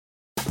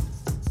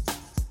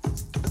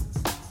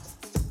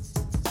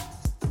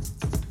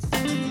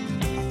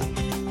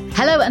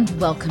Hello and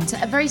welcome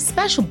to a very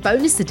special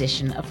bonus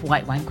edition of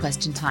White Wine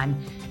Question Time.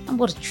 And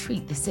what a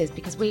treat this is,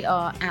 because we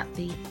are at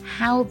the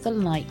How the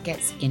Light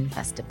Gets In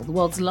Festival, the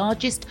world's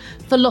largest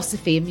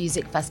philosophy and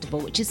music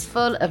festival, which is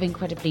full of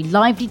incredibly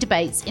lively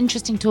debates,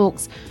 interesting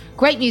talks,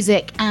 great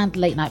music and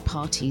late night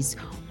parties.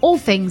 All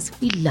things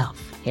we love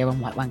here on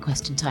White Wine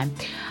Question Time.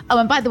 Oh,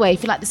 and by the way,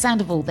 if you like the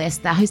sound of all this,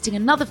 they're hosting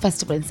another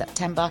festival in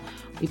September.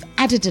 We've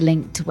added a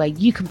link to where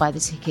you can buy the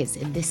tickets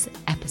in this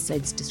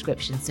episode's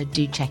description, so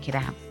do check it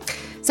out.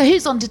 So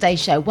who's on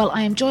today's show? Well,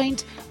 I am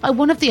joined by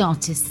one of the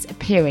artists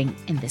appearing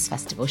in this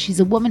festival. She's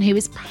a woman who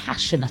is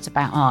passionate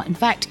about art. In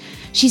fact,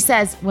 she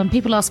says when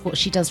people ask what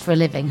she does for a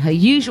living, her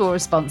usual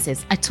response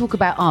is, I talk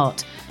about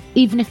art,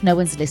 even if no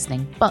one's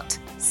listening. But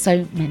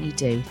so many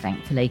do,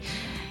 thankfully.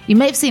 You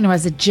may have seen her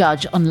as a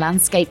judge on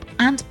Landscape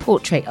and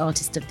Portrait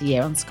Artist of the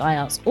Year on Sky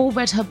Arts, or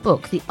read her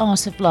book, The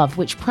Art of Love,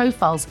 which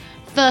profiles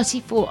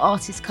 34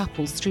 artist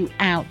couples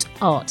throughout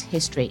art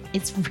history.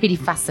 It's really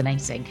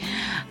fascinating.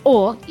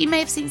 Or you may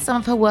have seen some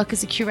of her work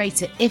as a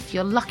curator if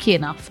you're lucky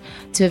enough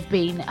to have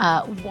been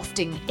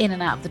wafting in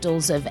and out of the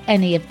doors of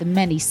any of the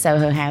many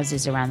Soho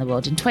houses around the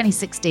world. In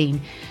 2016,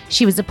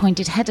 she was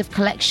appointed head of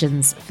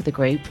collections for the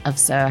group of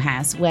Soho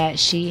House, where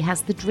she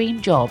has the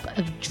dream job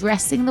of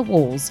dressing the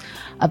walls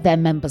of their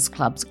members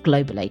clubs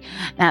globally.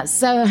 Now,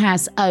 Soho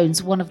House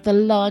owns one of the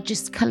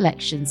largest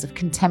collections of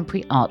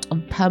contemporary art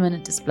on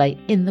permanent display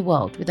in the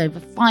world, with over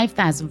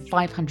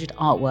 5,500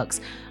 artworks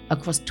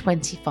across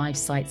 25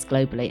 sites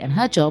globally. And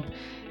her job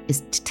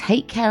is to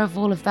take care of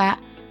all of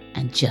that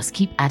and just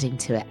keep adding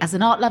to it. As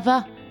an art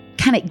lover,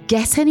 can it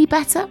get any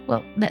better?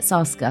 Well, let's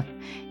ask her.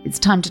 It's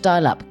time to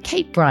dial up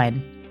Kate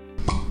Bryan.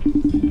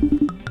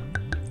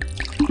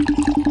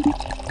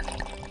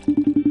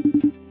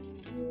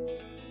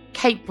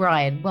 Kate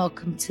Bryan,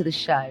 welcome to the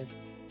show.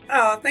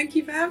 Oh, thank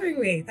you for having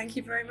me. Thank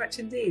you very much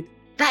indeed.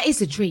 That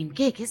is a dream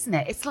gig, isn't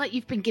it? It's like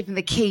you've been given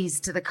the keys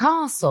to the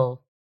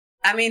castle.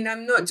 I mean,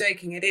 I'm not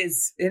joking. It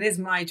is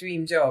my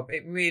dream job.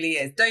 It really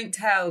is. Don't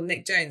tell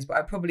Nick Jones, but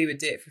I probably would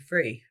do it for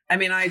free. I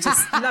mean, I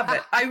just love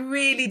it. I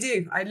really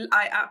do.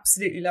 I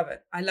absolutely love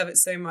it. I love it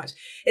so much.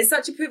 It's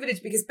such a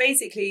privilege because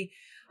basically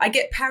I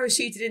get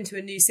parachuted into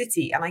a new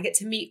city and I get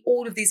to meet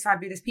all of these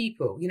fabulous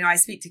people. You know, I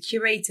speak to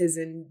curators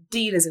and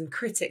dealers and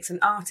critics and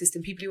artists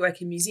and people who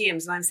work in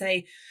museums, and I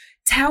say,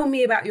 tell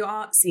me about your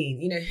art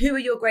scene. You know, who are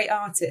your great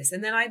artists?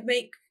 And then I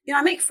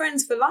make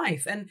friends for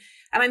life, and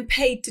I'm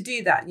paid to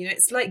do that. You know,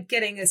 it's like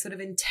getting a sort of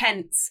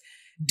intense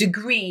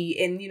degree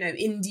in, you know,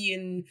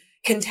 Indian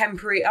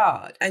contemporary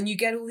art, and you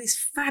get all these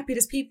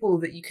fabulous people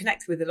that you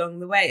connect with along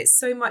the way. It's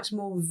so much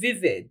more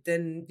vivid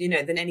than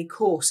any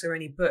course or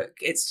any book.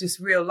 It's just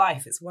real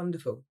life. It's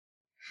wonderful.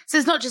 So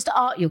it's not just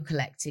art you're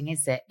collecting,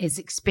 is it? It's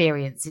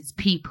experience, it's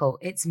people,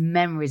 it's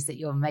memories that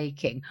you're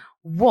making.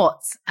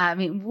 What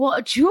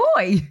a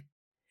joy.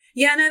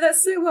 Yeah, no,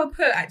 that's so well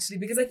put, actually,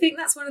 because I think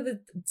that's one of the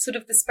sort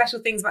of the special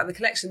things about the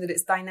collection, that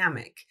it's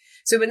dynamic.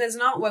 So when there's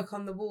an artwork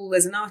on the wall,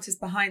 there's an artist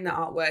behind that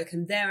artwork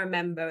and they're a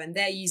member and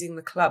they're using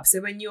the club. So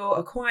when you're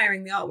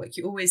acquiring the artwork,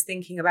 you're always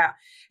thinking about,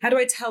 how do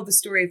I tell the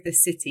story of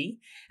this city?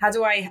 How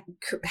do I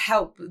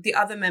help the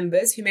other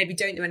members who maybe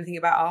don't know anything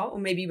about art, or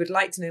maybe would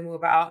like to know more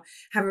about art,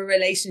 have a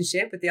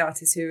relationship with the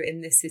artists who are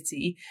in this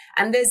city?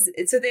 And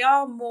so they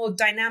are more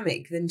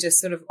dynamic than just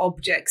sort of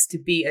objects to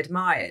be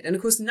admired. And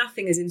of course,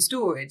 nothing is in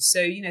storage.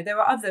 So, you know, there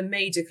are other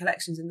major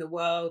collections in the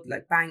world,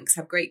 like banks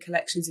have great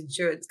collections,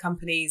 insurance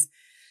companies,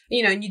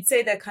 you know, and you'd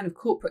say they're kind of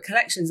corporate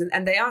collections,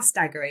 and they are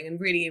staggering and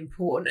really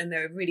important, and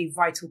they're a really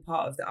vital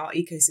part of the art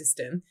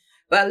ecosystem.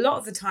 But a lot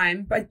of the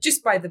time,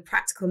 by the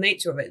practical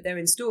nature of it, they're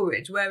in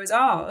storage, whereas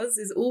ours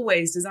is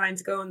always designed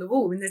to go on the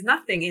wall. I mean, there's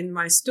nothing in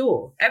my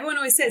store. Everyone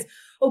always says,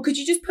 oh, could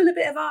you just pull a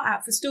bit of art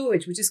out for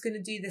storage? We're just going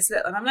to do this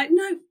little. And I'm like,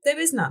 no, there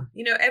is none.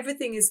 You know,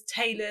 everything is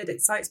tailored,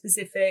 it's site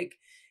specific.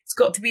 It's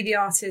got to be the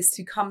artist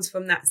who comes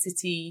from that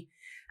city.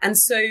 And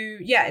so,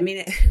 yeah, I mean,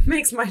 it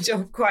makes my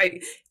job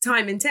quite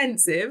time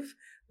intensive,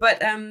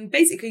 but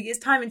basically it's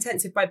time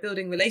intensive by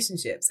building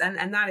relationships.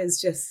 And that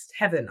is just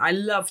heaven. I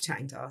love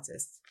chatting to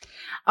artists.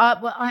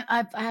 Well,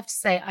 I have to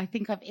say, I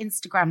think I've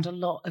Instagrammed a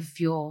lot of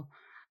your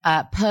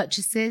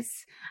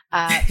purchases,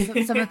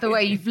 some of the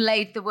way you've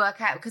laid the work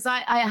out, because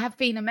I have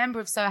been a member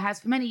of Soho House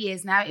for many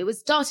years now. It was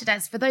started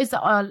as, for those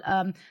that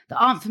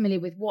aren't familiar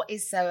with what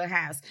is Soho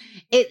House,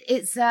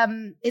 it's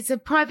a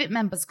private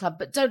members club,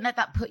 but don't let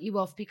that put you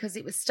off, because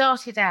it was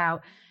started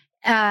out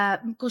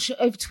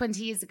over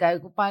 20 years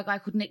ago by a guy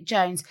called Nick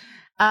Jones,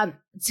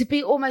 to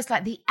be almost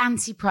like the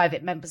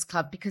anti-private members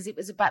club, because it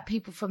was about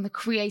people from the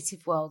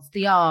creative world,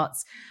 the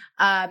arts.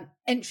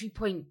 Entry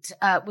point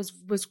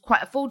was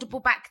quite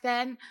affordable back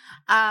then,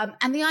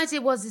 and the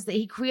idea is that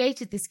he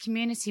created this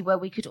community where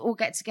we could all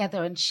get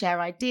together and share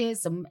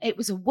ideas, and it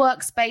was a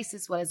workspace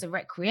as well as a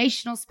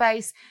recreational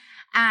space.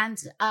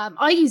 And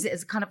I use it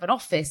as a kind of an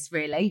office,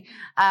 really,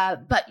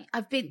 but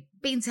I've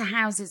been to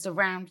houses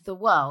around the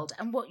world,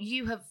 and what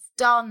you have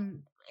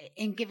done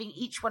in giving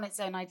each one its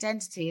own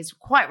identity is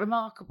quite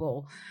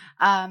remarkable,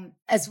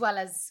 as well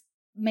as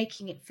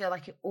making it feel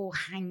like it all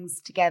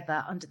hangs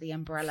together under the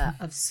umbrella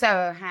of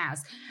Soho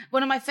House.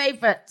 One of my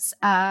favourites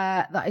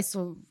that I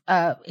saw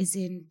is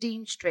in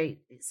Dean Street.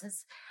 It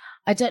says,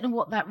 I don't know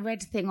what that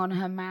red thing on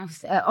her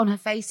mouth, on her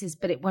face is,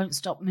 but it won't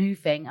stop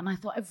moving. And I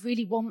thought, I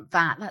really want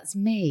that. That's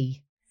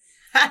me.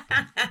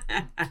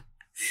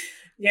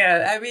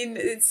 Yeah, I mean,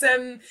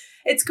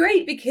 it's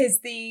great because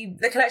the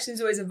collection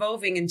is always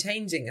evolving and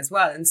changing as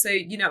well. And so,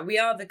 you know, we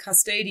are the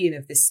custodian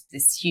of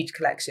this huge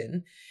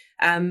collection,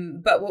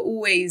 but we're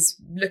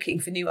always looking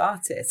for new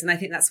artists. And I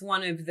think that's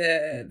one of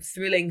the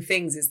thrilling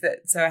things, is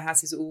that Soho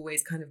House is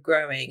always kind of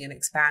growing and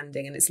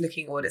expanding, and it's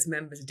looking at what its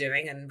members are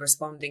doing and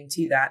responding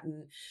to that.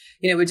 And,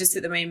 you know, we're just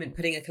at the moment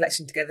putting a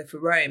collection together for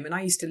Rome. And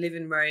I used to live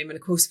in Rome. And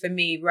of course, for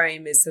me,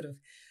 Rome is sort of,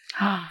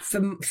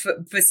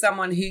 for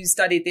someone who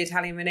studied the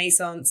Italian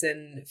Renaissance,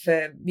 and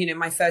for, you know,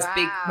 my first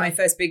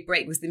big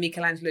break was the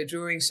Michelangelo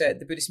drawing show at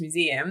the British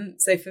Museum.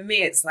 So for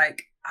me, it's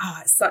like,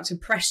 it's such a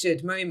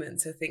pressured moment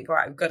to think,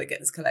 right, I've got to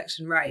get this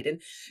collection right. And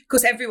of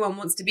course, everyone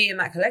wants to be in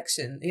that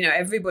collection. You know,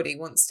 everybody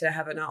wants to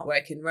have an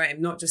artwork in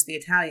Rome, not just the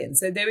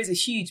Italians. So there is a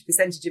huge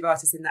percentage of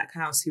artists in that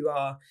house who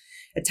are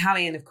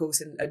Italian, of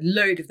course, and a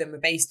load of them are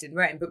based in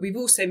Rome. But we've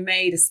also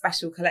made a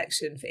special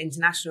collection for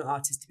international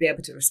artists to be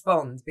able to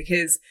respond,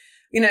 because,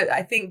 you know,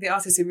 I think the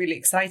artists are really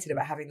excited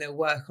about having their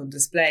work on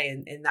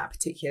display in that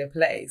particular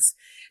place.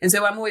 And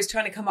so I'm always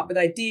trying to come up with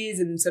ideas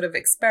and sort of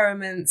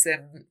experiments.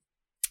 And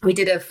we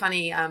did a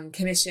funny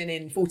commission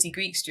in 40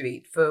 Greek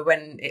Street for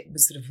when it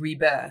was sort of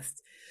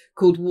rebirthed,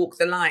 called Walk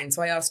the Line.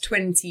 So I asked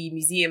 20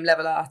 museum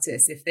level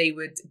artists if they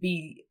would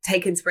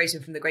take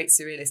inspiration from the great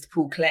surrealist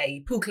Paul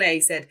Klee. Paul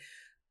Klee said,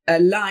 a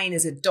line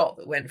is a dot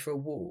that went for a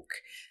walk.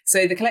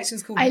 So the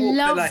collection's called Walk the Line.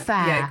 I love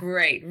that. Yeah,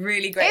 great.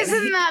 Really great.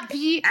 Isn't that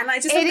beautiful? And I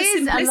just love the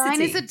simplicity. A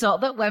line is a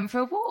dot that went for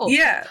a walk.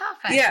 Yeah.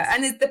 Perfect. Yeah.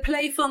 And it's the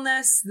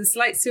playfulness, the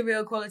slight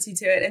surreal quality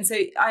to it. And so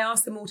I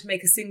asked them all to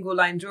make a single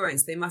line drawing,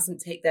 so they mustn't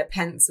take their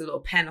pencil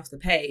or pen off the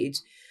page.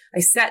 I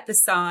set the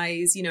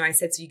size, you know, I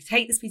said, so you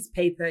take this piece of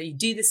paper, you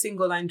do the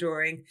single line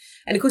drawing,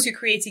 and of course you're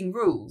creating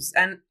rules.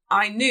 And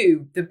I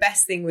knew the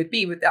best thing would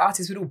be the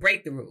artists would all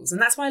break the rules.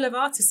 And that's why I love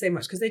artists so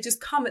much, because they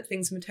just come at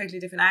things from a totally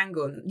different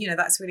angle. And, you know,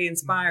 that's really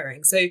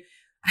inspiring. So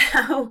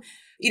how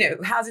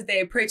did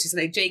they approach this?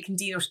 Like Jake and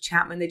Dinos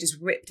Chapman, they just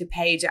ripped a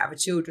page out of a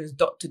children's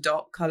dot to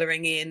dot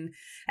colouring in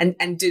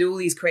and did all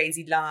these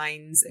crazy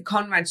lines.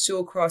 Conrad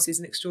Shawcross, who's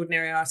an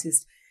extraordinary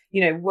artist,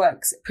 you know,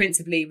 works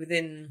principally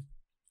within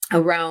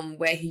a realm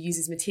where he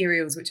uses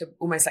materials which are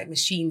almost like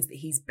machines that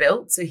he's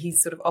built. So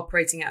he's sort of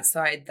operating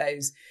outside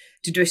those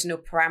traditional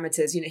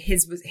parameters. You know,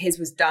 his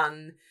was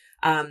done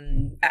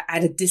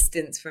at a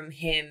distance from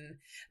him.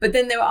 But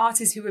then there were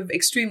artists who were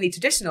extremely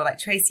traditional, like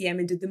Tracy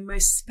Emin did the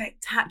most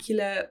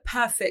spectacular,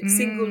 perfect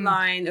single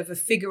line of a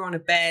figure on a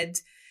bed.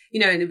 You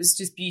know, and it was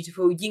just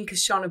beautiful. Yinka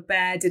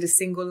Shonabare did a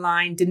single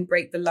line, didn't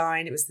break the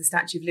line. It was the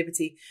Statue of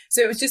Liberty.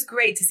 So it was just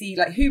great to see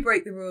like who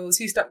broke the rules,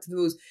 who stuck to the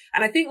rules.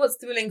 And I think what's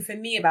thrilling for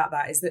me about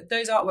that is that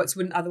those artworks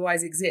wouldn't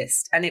otherwise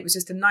exist. And it was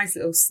just a nice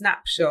little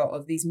snapshot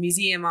of these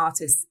museum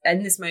artists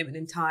in this moment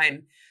in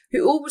time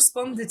who all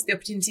responded to the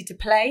opportunity to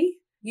play.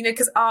 You know,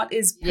 because art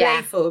is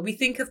playful. Yeah. We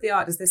think of the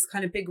art as this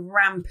kind of big,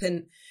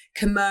 rampant,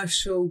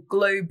 commercial,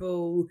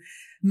 global,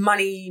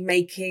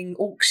 money-making,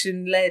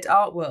 auction-led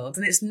art world.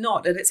 And it's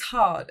not. At its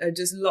heart are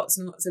just lots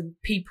and lots of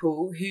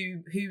people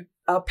who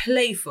are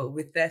playful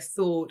with their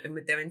thought and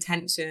with their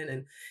intention.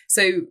 And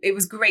so it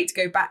was great to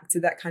go back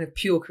to that kind of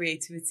pure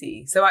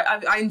creativity. So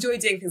I enjoy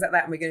doing things like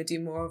that, and we're going to do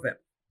more of it.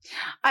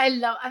 I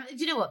love,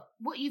 you know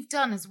what you've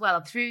done as well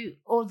through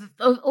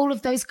all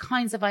of those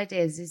kinds of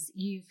ideas is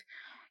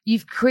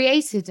you've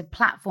created a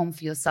platform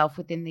for yourself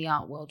within the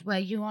art world where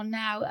you are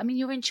now, I mean,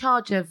 you're in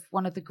charge of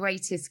one of the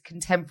greatest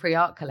contemporary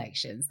art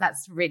collections.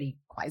 That's really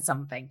quite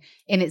something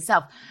in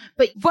itself.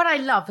 But what I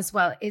love as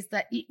well is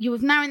that you are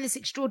now in this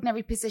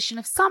extraordinary position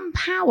of some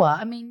power.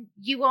 I mean,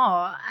 you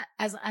are,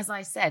 as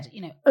I said,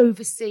 you know,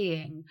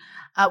 overseeing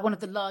one of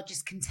the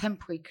largest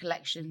contemporary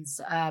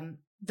collections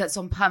that's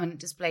on permanent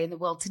display in the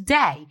world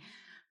today.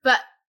 But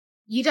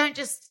you don't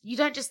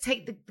just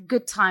take the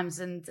good times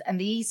and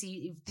the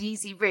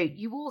easy route.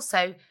 You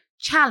also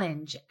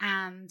challenge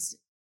and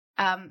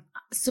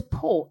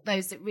support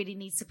those that really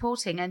need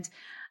supporting. And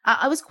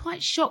I was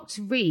quite shocked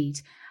to read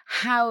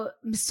how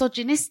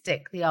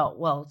misogynistic the art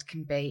world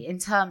can be in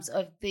terms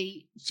of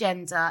the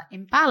gender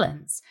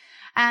imbalance.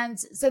 And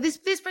so this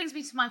brings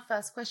me to my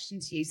first question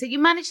to you. So you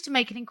managed to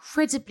make an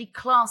incredibly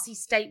classy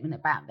statement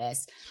about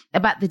this,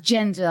 about the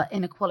gender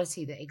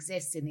inequality that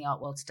exists in the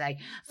art world today.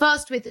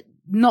 First with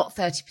not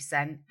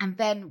 30% and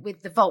then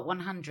with the Vault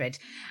 100.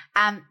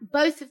 And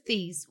both of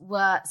these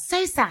were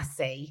so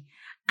sassy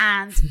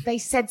and they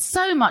said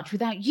so much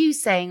without you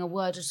saying a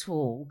word at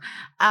all.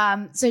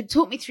 So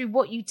talk me through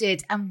what you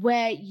did and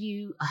where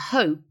you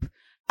hope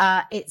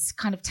it's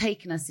kind of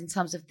taken us in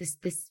terms of this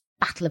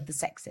battle of the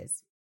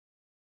sexes.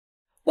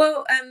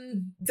 Well,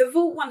 the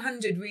Vault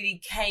 100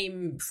 really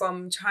came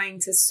from trying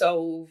to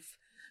solve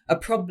a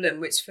problem,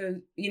 which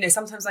for, you know,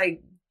 sometimes I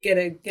get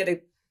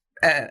a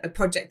a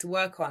project to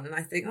work on, and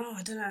I think, oh,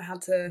 I don't know how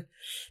to.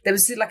 There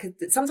was like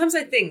sometimes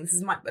I think this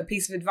is a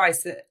piece of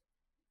advice that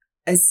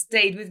has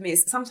stayed with me.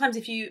 Is sometimes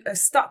if you are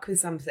stuck with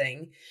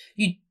something,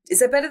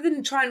 it's better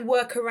than try and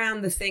work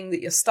around the thing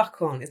that you're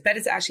stuck on. It's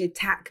better to actually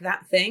attack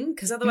that thing,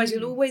 because otherwise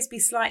you'll always be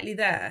slightly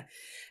there.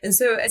 And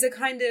so as a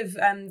kind of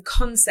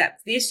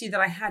concept, the issue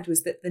that I had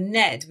was that the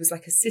Ned was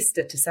like a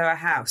sister to Soho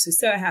House. So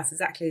Soho House,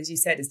 exactly as you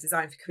said, is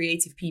designed for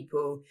creative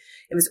people.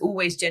 It was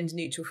always gender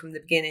neutral from the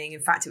beginning.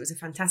 In fact, it was a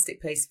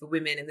fantastic place for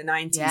women in the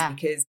 90s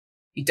because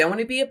you don't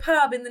want to be a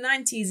pub in the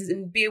 90s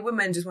and be a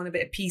woman, just want a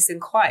bit of peace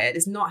and quiet.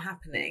 It's not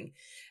happening.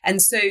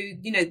 And so,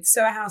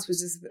 Soho House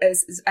was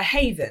just a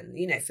haven,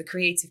 for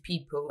creative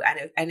people.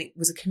 And it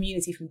was a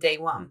community from day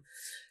one.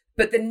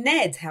 But the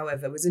Ned,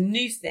 however, was a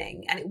new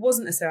thing, and it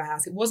wasn't a Soho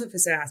House. It wasn't for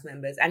Soho House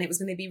members, and it was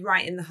going to be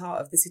right in the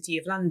heart of the City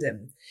of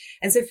London.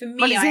 And so for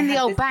me, it's in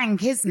the old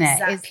bank, isn't it?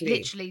 Exactly.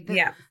 It's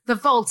literally the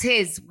vault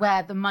is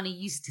where the money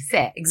used to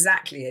sit.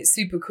 Exactly. It's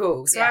super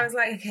cool. So I was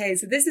like, okay,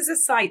 so this is a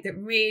site that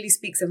really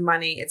speaks of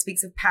money. It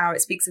speaks of power.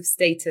 It speaks of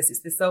status.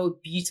 It's this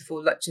old,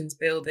 beautiful Lutyens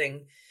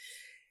building.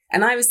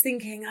 And I was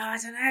thinking, I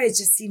don't know, it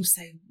just seems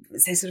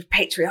so sort of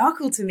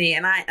patriarchal to me.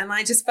 And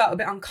I just felt a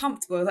bit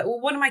uncomfortable. I was like, well,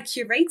 what am I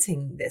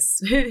curating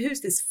this? Who's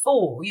this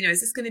for?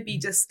 Is this going to be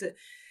just,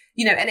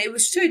 and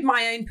it showed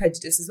my own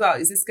prejudice as well.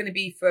 Is this going to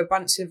be for a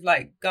bunch of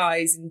like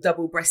guys in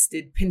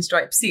double-breasted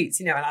pinstripe suits?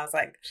 And I was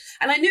like,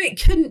 and I knew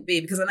it couldn't be,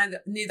 because I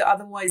knew that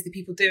otherwise the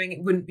people doing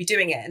it wouldn't be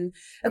doing it. And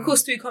of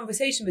course, through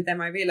conversation with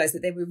them, I realized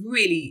that they were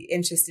really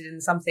interested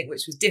in something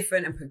which was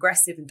different and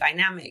progressive and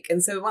dynamic.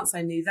 And so once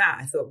I knew that,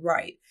 I thought,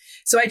 right.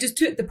 So I just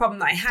took the problem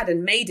that I had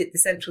and made it the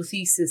central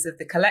thesis of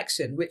the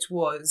collection, which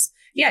was,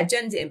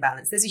 gender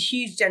imbalance. There's a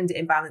huge gender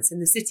imbalance in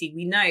the city.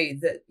 We know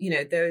that,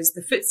 there is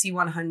the FTSE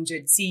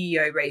 100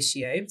 CEO ratio.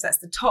 So that's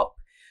the top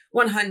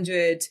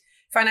 100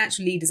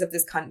 financial leaders of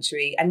this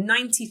country. And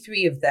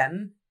 93 of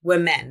them were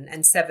men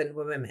and 7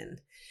 were women.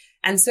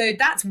 And so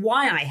that's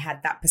why I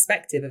had that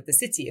perspective of the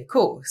city, of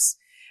course.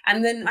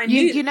 And then I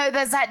knew...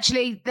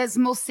 there's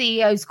more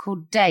CEOs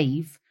called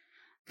Dave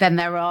than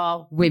there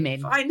are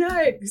women. I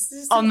know.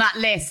 On that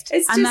list.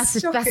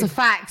 That's a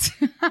fact.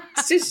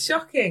 It's just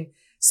shocking.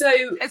 So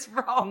it's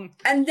wrong.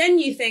 And then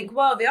you think,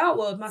 well, the art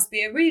world must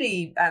be a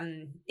really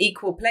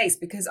equal place,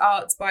 because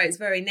arts by its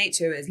very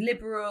nature is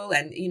liberal,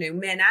 and,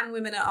 men and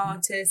women are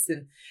artists.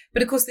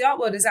 But of course, the art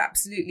world is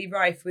absolutely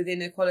rife with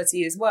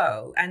inequality as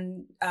well.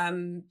 And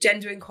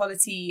gender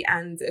inequality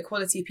and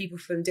equality of people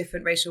from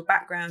different racial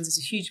backgrounds is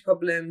a huge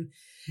problem.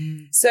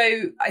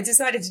 So I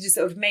decided to just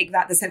sort of make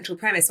that the central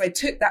premise. So I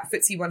took that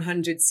FTSE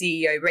 100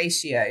 CEO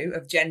ratio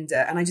of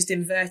gender and I just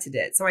inverted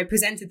it. So I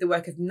presented the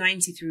work of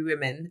 93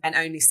 women and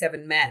only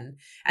 7 men.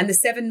 And the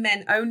 7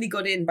 men only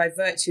got in by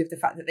virtue of the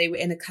fact that they were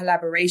in a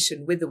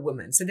collaboration with a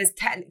woman. So there's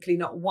technically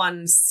not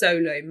one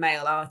solo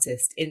male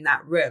artist in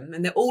that room.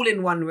 And they're all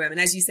in one room.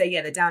 And as you say,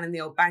 they're down in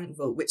the old bank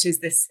vault, which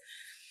is this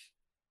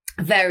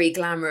very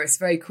glamorous,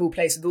 very cool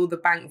place with all the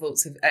bank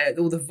vaults,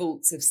 all the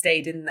vaults have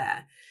stayed in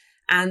there.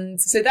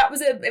 And so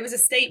it was a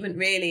statement,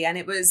 really. And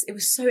it was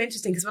so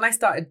interesting, because when I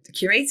started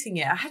curating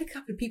it, I had a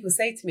couple of people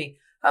say to me,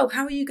 oh,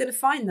 how are you going to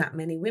find that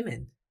many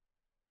women?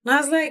 And I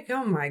was like,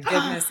 oh my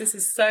goodness, this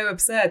is so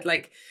absurd.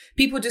 Like,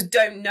 people just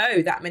don't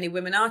know that many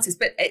women artists.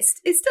 But it's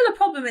still a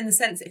problem in the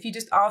sense that if you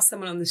just ask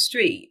someone on the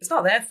street, it's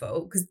not their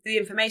fault, because the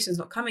information is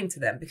not coming to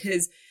them,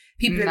 because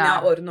people in the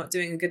art world are not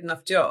doing a good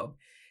enough job.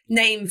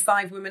 Name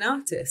 5 women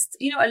artists.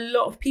 A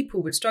lot of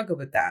people would struggle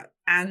with that.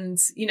 And,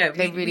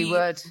 they really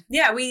would.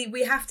 Yeah,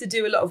 we have to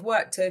do a lot of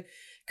work to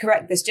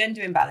correct this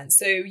gender imbalance.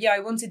 So, I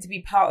wanted to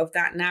be part of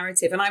that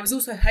narrative. And I was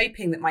also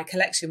hoping that my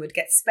collection would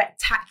get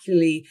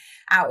spectacularly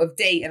out of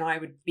date and I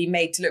would be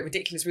made to look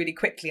ridiculous really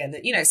quickly. And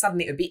that,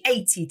 suddenly it would be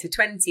 80 to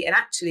 20. And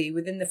actually,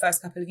 within the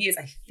first couple of years,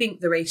 I think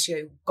the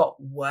ratio got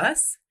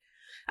worse.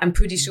 I'm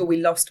pretty sure we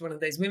lost one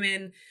of those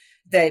women.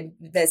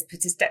 There's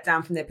to step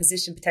down from their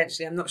position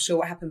potentially. I'm not sure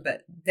what happened,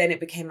 but then it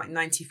became like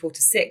 94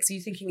 to 6. So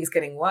you're thinking it's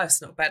getting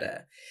worse, not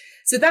better.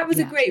 So that was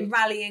a great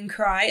rallying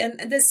cry.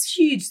 And there's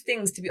huge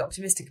things to be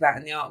optimistic about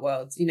in the art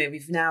world.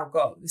 We've now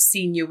got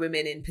senior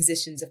women in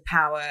positions of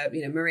power.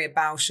 Maria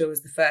Balshaw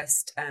was the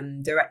first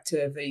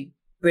director of a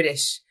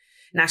British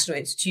national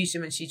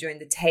institution when she joined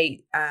the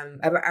Tate.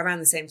 Around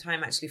the same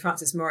time, actually,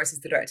 Frances Morris is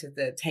the director of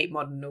the Tate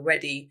Modern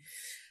already.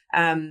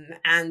 And,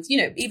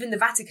 even the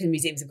Vatican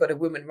museums have got a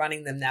woman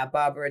running them now,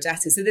 Barbara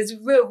Datta. So there's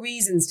real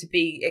reasons to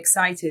be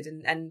excited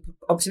and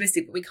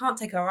optimistic, but we can't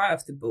take our eye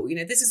off the ball.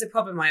 This is a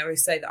problem I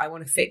always say that I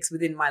want to fix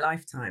within my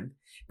lifetime,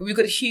 but we've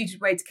got a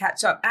huge way to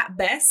catch up. At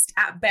best,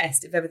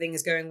 if everything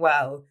is going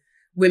well,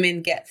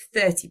 women get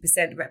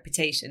 30%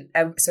 representation.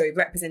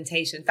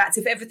 In fact,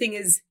 if everything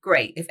is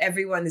great, if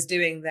everyone is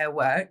doing their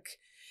work,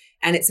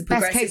 and it's a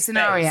progressive best case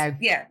scenario.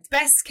 Yeah,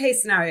 best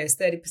case scenario is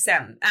 30%.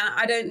 And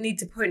I don't need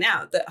to point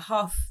out that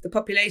half the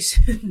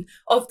population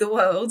of the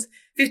world,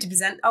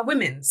 50%, are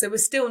women. So we're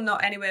still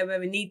not anywhere where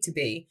we need to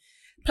be.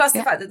 Plus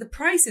the fact that the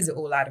prices are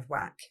all out of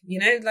whack,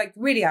 like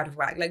really out of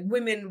whack. Like,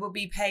 women will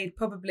be paid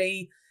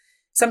probably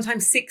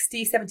sometimes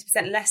 60,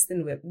 70% less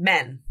than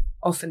men.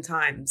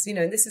 oftentimes,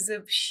 and this is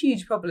a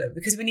huge problem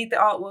because we need the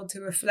art world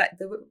to reflect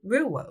the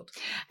real world.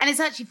 And it's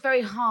actually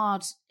very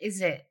hard,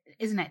 isn't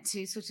it,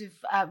 to sort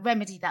of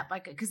remedy that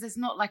because there's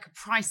not like a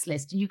price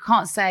list, and you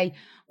can't say,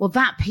 well,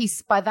 that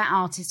piece by that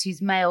artist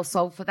who's male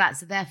sold for that,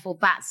 so therefore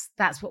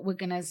that's what we're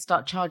going to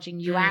start charging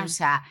you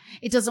out at.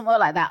 It doesn't work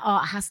like that.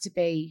 Art has to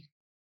be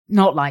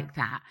not like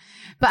that.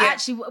 But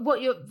actually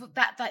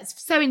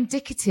that's so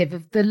indicative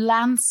of the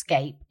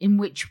landscape in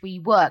which we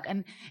work.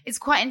 And it's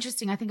quite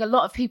interesting. I think a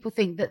lot of people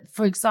think that,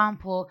 for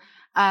example,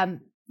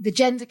 the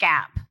gender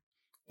gap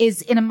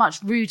is in a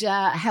much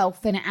ruder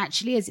health than it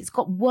actually is. It's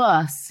got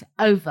worse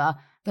over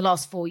the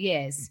last 4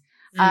 years.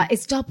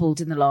 It's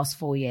doubled in the last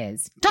 4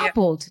 years.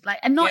 Doubled.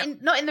 And not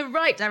in the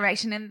right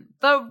direction, in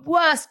the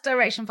worst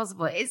direction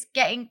possible. It's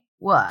getting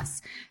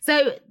worse.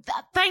 So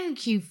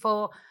thank you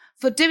for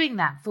doing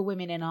that for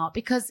women in art,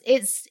 because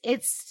it's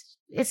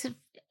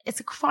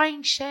a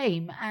crying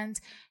shame, and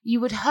you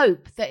would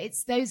hope that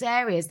it's those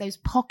areas, those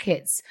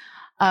pockets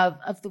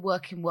of the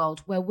working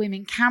world where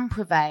women can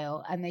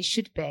prevail, and they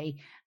should be,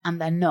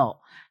 and they're not.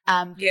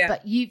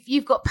 But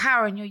you've got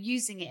power, and you're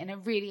using it in a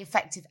really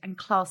effective and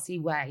classy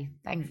way.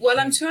 Thank you.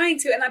 Well, I'm trying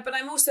to, but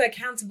I'm also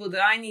accountable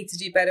that I need to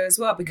do better as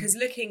well, because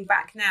looking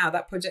back now,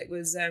 that project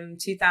was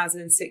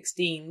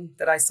 2016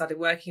 that I started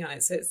working on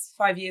it. So it's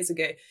 5 years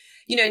ago.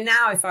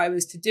 Now if I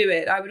was to do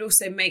it, I would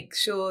also make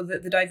sure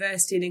that the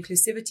diversity and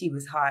inclusivity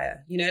was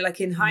higher.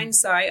 In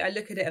hindsight, I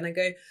look at it and I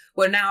go,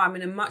 well, now I'm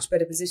in a much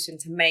better position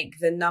to make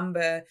the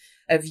number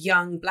of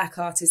young Black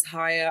artists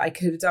higher. I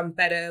could have done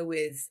better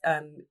with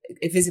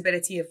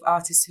visibility of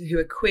artists who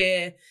are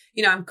queer.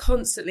 I'm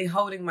constantly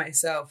holding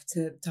myself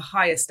to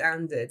higher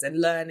standards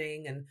and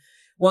learning and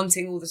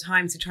wanting all the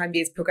time to try and be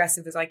as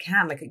progressive as I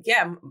can.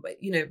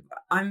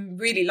 I'm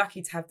really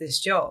lucky to have this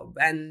job,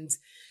 and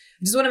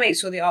I just want to make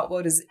sure the art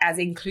world is as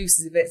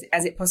inclusive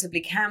as it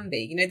possibly can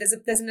be. There's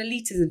an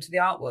elitism to the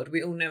art world.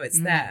 We all know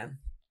it's there,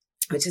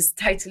 which is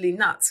totally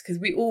nuts, because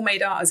we all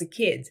made art as a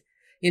kid.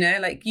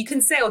 You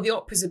can say, the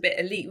opera's a bit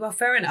elite. Well,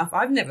 fair enough.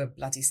 I've never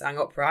bloody sang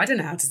opera. I don't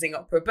know how to sing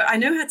opera, but I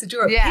know how to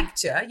draw a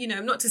picture.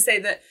 Not to say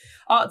that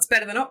art's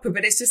better than opera,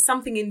 but it's just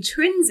something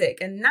intrinsic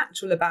and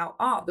natural about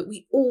art that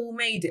we all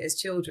made it as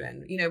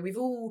children. We've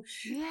all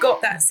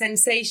got that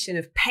sensation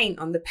of paint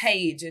on the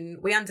page,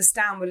 and we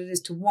understand what it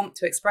is to want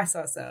to express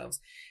ourselves.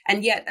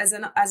 And yet as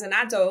an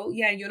adult,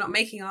 you're not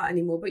making art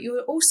anymore, but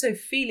you're also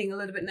feeling a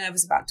little bit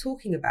nervous about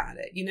talking about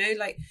it.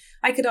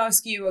 I could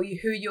ask you,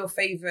 who are your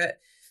favorite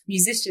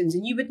musicians,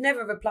 and you would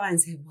never reply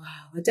and say,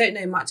 wow, I don't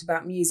know much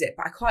about music,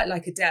 but I quite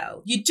like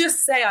Adele. You just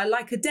say, I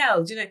like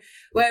Adele,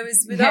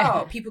 whereas with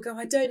art, people go,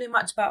 I don't know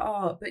much about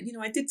art, but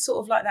I did sort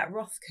of like that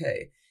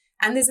Rothko.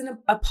 And there's an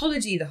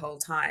apology the whole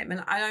time,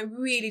 and I'm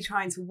really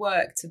trying to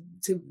work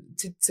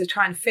to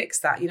try and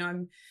fix that.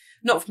 I'm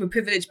not from a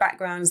privileged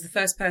background. I was the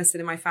first person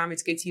in my family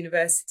to go to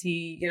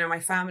university. My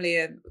family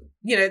are,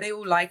 they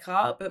all like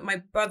art, but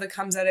my brother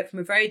comes at it from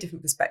a very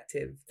different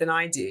perspective than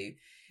I do.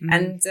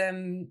 And,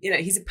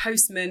 he's a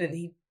postman, and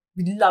he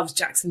loves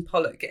Jackson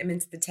Pollock. Get him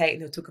into the Tate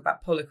and he'll talk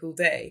about Pollock all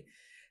day.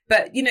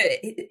 But,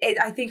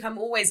 I think I'm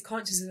always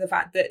conscious of the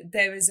fact that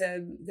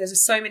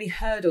there's so many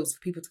hurdles for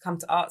people to come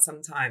to art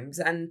sometimes.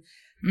 And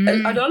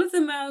a lot of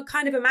them are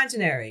kind of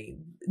imaginary,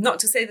 not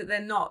to say that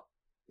they're not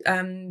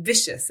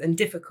vicious and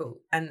difficult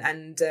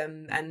and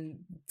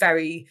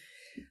very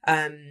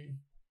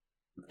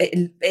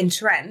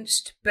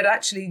entrenched, but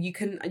actually you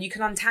can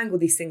untangle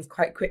these things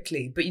quite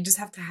quickly, but you just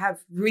have to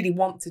really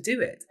want to do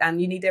it,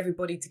 and you need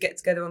everybody to get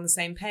together on the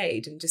same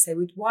page and just say,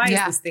 why is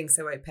this thing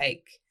so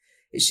opaque?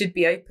 It should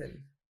be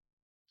open.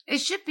 It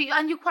should be,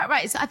 and you're quite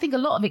right. I think a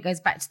lot of it goes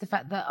back to the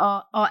fact that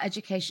our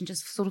education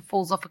just sort of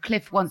falls off a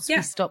cliff once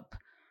we stop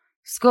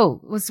school.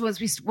 Once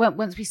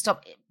we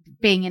stop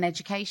being in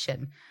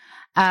education,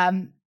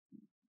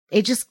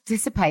 it just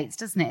dissipates,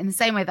 doesn't it? In the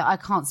same way that I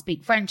can't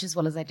speak French as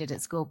well as I did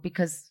at school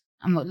because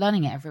I'm not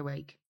learning it every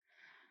week.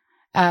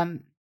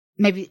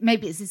 Maybe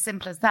it's as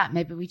simple as that.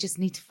 Maybe we just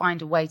need to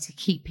find a way to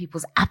keep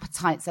people's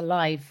appetites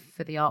alive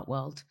for the art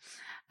world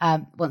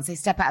once they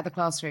step out of the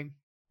classroom.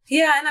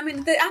 Yeah,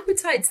 and the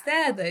appetite's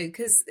there though,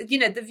 because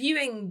the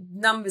viewing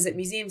numbers at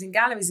museums and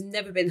galleries have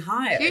never been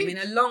higher. Huge.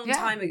 A long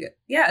time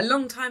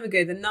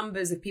ago, the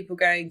numbers of people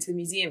going to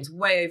museums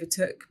way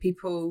overtook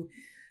people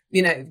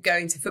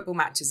going to football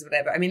matches or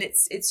whatever.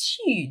 It's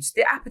huge.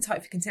 The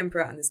appetite for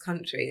contemporary art in this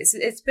country,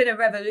 it's been a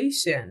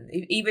revolution.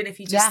 Even if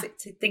you just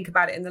think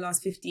about it in the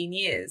last 15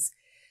 years,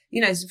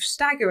 it's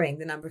staggering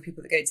the number of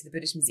people that go to the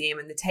British Museum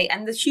and the Tate,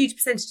 and the huge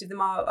percentage of them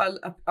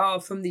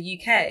are from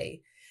the UK.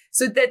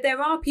 So that there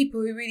are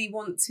people who really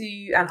want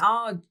to and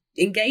are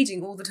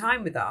engaging all the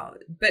time with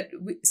art. But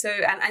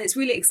and it's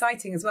really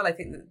exciting as well. I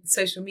think that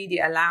social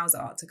media allows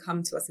art to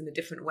come to us in a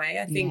different way.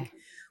 I think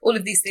all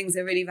of these things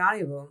are really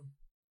valuable.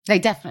 They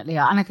definitely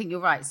are. And I think you're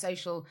right.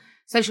 Social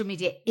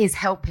media is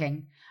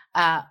helping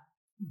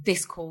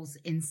this cause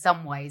in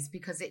some ways,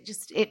 because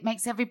it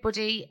makes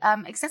everybody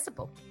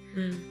accessible.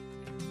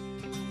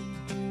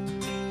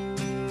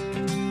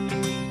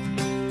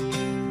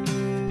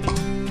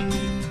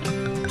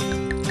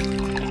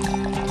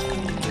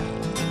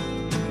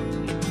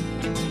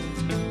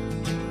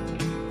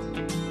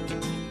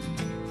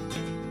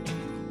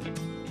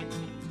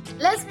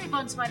 Let's move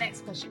on to my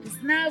next question, because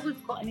now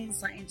we've got an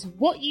insight into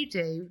what you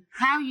do,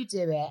 how you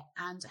do it,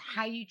 and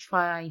how you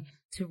try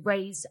to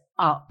raise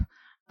up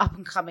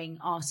and coming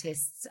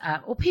artists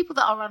or people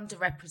that are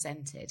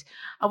underrepresented.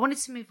 I wanted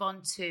to move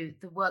on to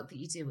the work that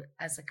you do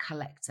as a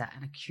collector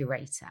and a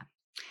curator.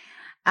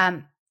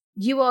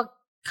 You are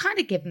kind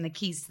of given the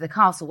keys to the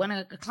castle. When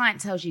a client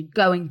tells you,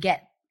 go and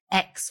get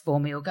X for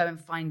me, or go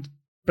and find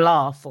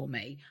blah for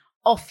me,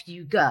 off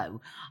you go.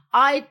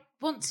 I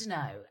want to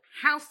know,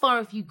 how far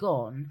have you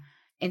gone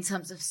in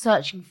terms of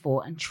searching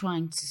for and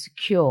trying to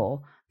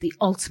secure the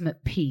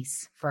ultimate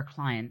piece for a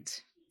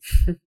client?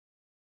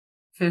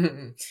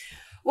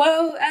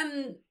 Well,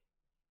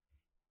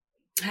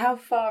 how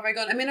far have I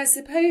gone? I mean, I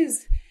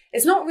suppose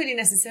it's not really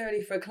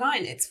necessarily for a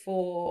client. It's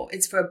for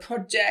a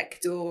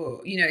project,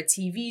 or, you know, a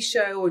TV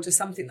show, or just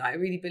something that I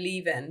really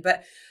believe in.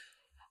 But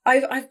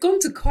I've gone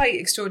to quite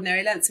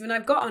extraordinary lengths. I mean,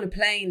 I've got on a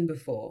plane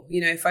before,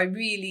 you know, if I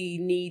really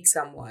need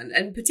someone,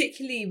 and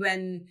particularly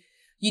when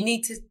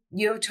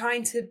you're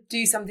trying to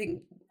do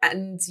something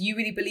and you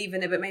really believe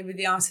in it, but maybe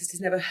the artist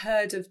has never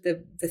heard of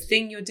the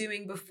thing you're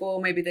doing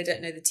before. Maybe they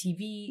don't know the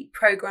TV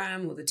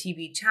program or the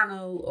TV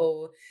channel,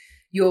 or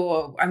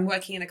I'm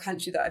working in a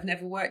country that I've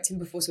never worked in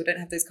before, so I don't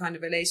have those kind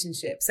of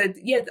relationships. So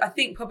yeah, I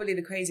think probably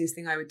the craziest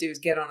thing I would do is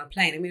get on a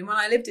plane. I mean, when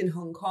I lived in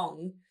Hong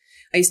Kong,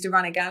 I used to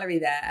run a gallery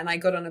there, and I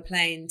got on a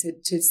plane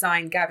to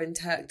sign Gavin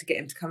Turk to get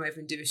him to come over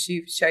and do a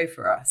show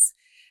for us.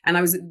 And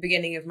I was at the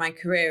beginning of my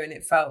career, and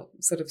it felt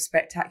sort of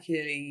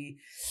spectacularly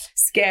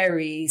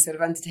scary, sort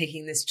of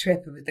undertaking this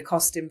trip with the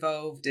cost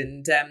involved.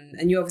 And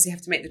you obviously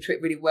have to make the trip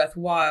really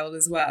worthwhile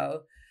as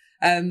well.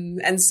 And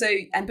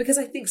because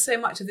I think so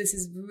much of this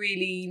is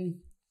really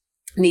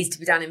needs to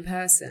be done in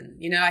person.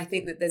 You know, I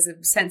think that there's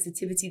a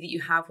sensitivity that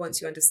you have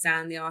once you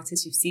understand the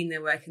artist, you've seen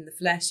their work in the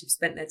flesh, you've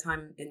spent their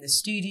time in the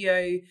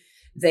studio,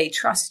 they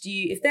trust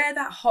you. If they're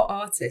that hot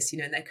artist, you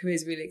know, and their career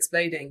is really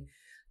exploding,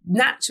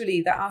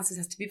 naturally that artist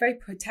has to be very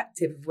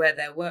protective of where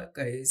their work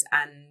goes.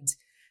 And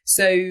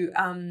so,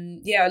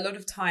 a lot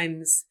of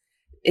times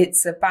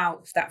it's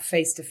about that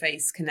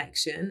face-to-face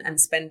connection and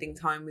spending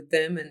time with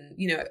them. And,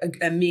 you know,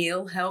 a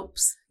meal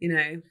helps, you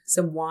know,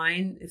 some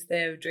wine if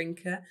they're a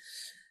drinker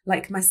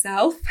like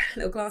myself, a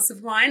little glass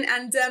of wine.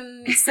 And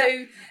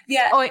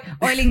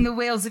oiling the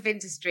wheels of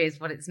industry is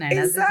what it's known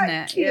as, isn't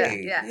it?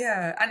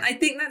 Yeah. And I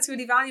think that's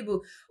really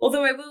valuable.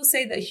 Although I will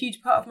say that a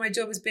huge part of my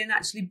job has been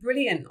actually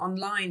brilliant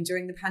online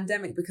during the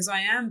pandemic, because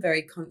I am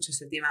very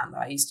conscious of the amount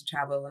that I used to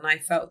travel, and I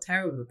felt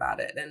terrible about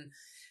it. And,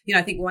 you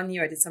know, I think one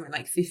year I did something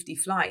like 50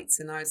 flights,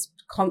 and I was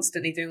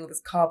constantly doing all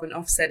this carbon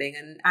offsetting.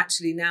 And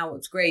actually now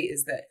what's great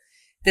is that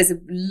there's a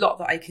lot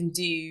that I can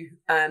do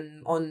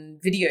on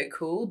video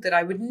call that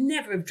I would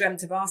never have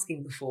dreamt of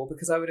asking before,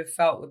 because I would have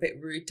felt a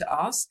bit rude to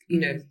ask, you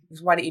know,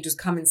 why don't you just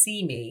come and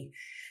see me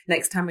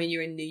next time when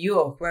you're in New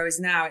York? Whereas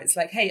now it's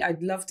like, hey,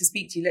 I'd love to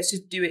speak to you. Let's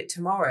just do it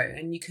tomorrow.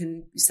 And you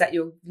can set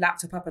your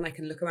laptop up and I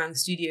can look around the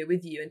studio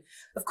with you. And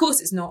of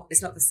course, it's not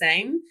the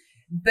same,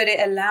 but it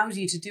allows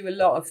you to do a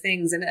lot of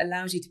things, and it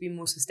allows you to be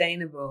more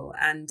sustainable.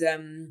 And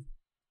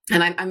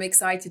I'm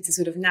excited to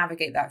sort of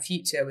navigate that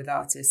future with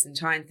artists and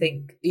try and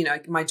think, you know,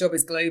 my job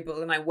is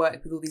global and I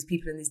work with all these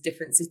people in these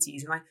different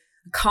cities, and I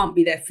can't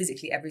be there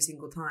physically every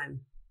single time.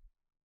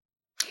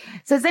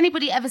 So has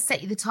anybody ever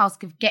set you the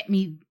task of get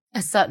me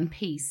a certain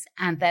piece,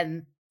 and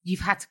then you've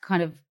had to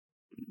kind of,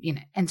 you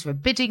know, enter a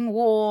bidding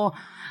war,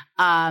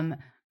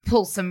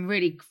 pull some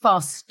really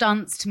fast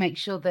stunts to make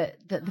sure that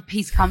the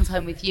piece comes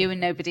home with you and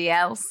nobody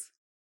else?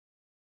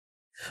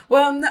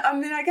 Well, I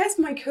mean, I guess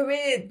my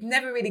career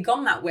never really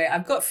gone that way.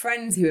 I've got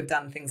friends who have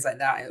done things like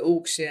that at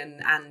auction,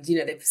 and, you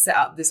know, they've set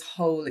up this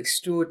whole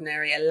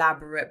extraordinary,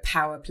 elaborate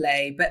power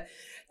play. But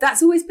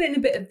that's always been a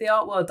bit of the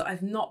art world that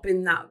I've not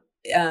been that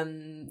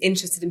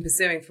interested in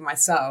pursuing for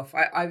myself.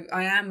 I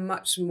am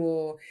much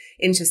more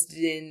interested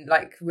in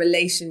like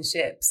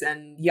relationships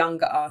and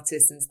younger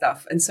artists and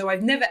stuff. And so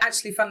I've never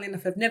actually, funnily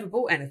enough, I've never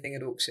bought anything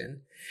at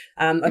auction.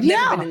 I've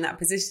never been in that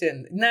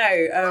position.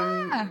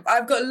 No,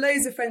 I've got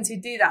loads of friends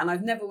who do that, and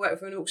I've never worked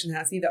for an auction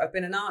house either. I've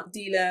been an art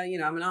dealer, you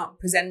know, I'm an art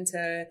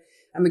presenter,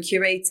 I'm a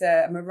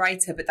curator, I'm a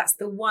writer, but that's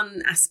the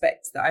one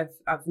aspect that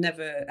I've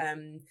never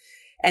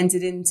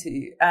entered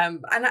into.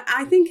 And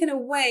I think in a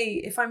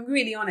way, if I'm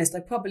really honest,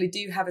 I probably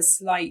do have a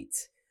slight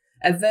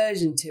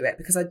aversion to it,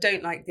 because I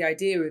don't like the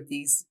idea of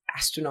these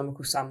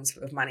astronomical sums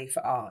of money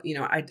for art. You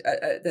know,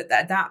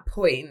 at that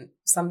point,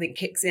 something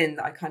kicks in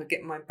that I kind of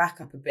get my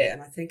back up a bit,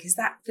 and I think, is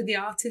that for the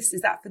artist?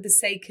 Is that for the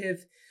sake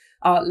of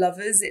art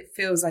lovers? It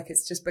feels like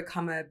it's just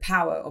become a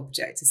power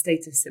object, a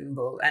status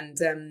symbol.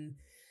 And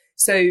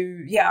so,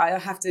 yeah, I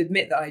have to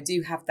admit that I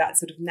do have that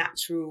sort of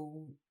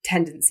natural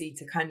tendency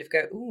to kind of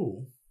go,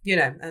 ooh, you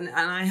know, and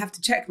I have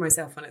to check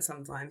myself on it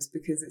sometimes,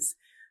 because it's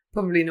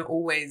probably not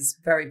always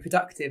very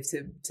productive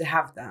to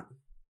have that.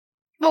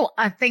 Well,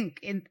 I think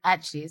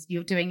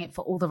you're doing it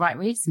for all the right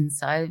reasons.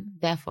 So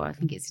therefore, I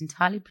think it's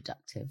entirely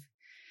productive.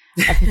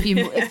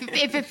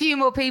 If a few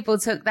more people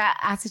took that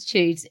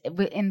attitude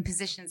in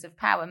positions of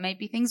power,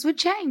 maybe things would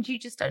change. You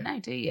just don't know,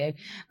 do you?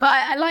 But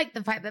I like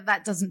the fact that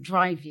that doesn't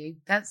drive you.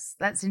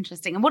 That's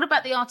interesting. And what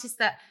about the artists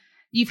that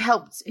you've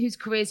helped, whose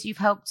careers you've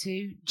helped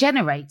to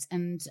generate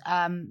and,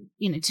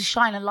 to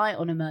shine a light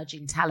on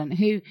emerging talent?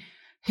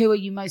 Who are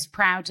you most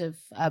proud of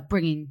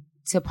bringing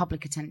to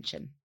public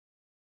attention?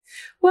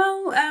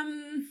 Well,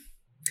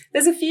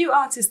 there's a few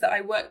artists that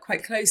I work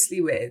quite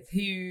closely with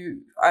who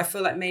I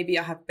feel like maybe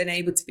I have been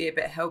able to be a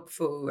bit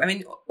helpful. I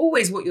mean,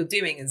 always what you're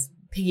doing is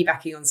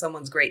piggybacking on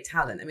someone's great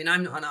talent. I mean,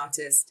 I'm not an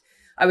artist.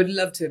 I would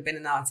love to have been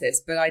an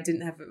artist, but I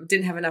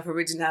didn't have enough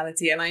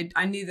originality, and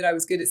I knew that I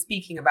was good at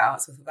speaking about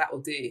art, so I thought that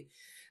will do.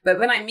 But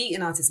when I meet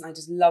an artist and I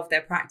just love their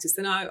practice,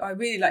 then I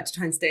really like to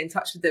try and stay in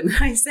touch with them. And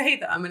I say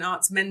that I'm an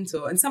arts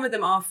mentor, and some of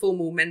them are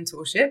formal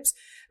mentorships,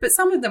 but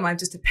some of them I've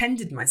just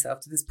appended myself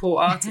to this poor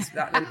artist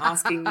without them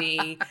asking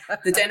me.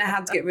 They don't know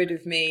how to get rid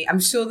of me. I'm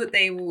sure that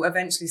they will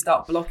eventually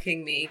start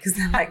blocking me because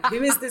they're like,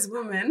 who is this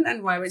woman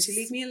and why would she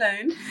leave me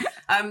alone?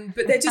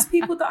 But they're just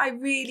people that I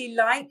really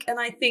like. And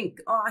I think,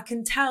 I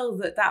can tell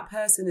that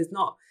person is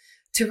not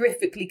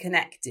terrifically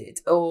connected,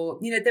 or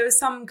there are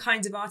some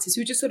kinds of artists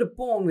who are just sort of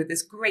born with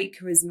this great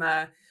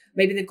charisma.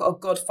 Maybe they've got a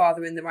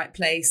godfather in the right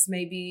place,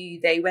 maybe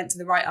they went to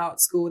the right art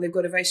school, they've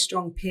got a very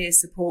strong peer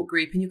support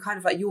group, and you're kind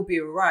of like, you'll be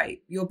all right,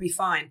 you'll be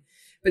fine.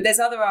 But there's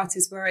other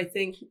artists where I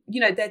think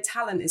their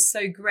talent is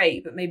so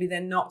great, but maybe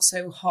they're not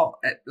so hot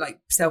at like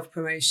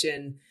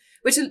self-promotion,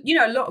 which a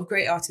lot of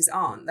great artists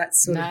aren't.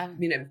 That's sort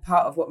of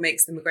part of what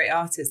makes them a great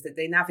artist, that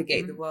they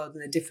navigate the world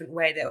in a different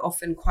way. They're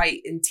often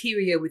quite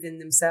interior within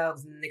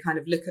themselves, and they kind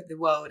of look at the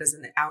world as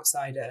an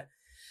outsider.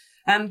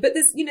 But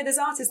there's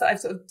artists that I've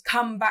sort of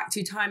come back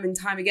to time and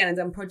time again and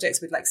done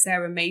projects with, like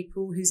Sarah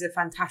Maple, who's a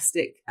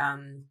fantastic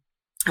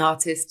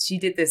artist. She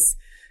did this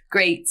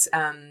great,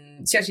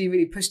 she actually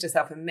really pushed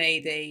herself and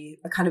made a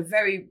kind of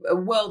a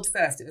world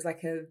first. It was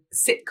like a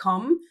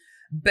sitcom,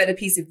 but a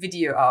piece of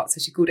video art. So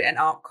she called it an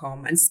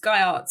artcom. And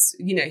Sky Arts,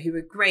 who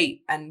were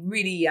great and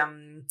really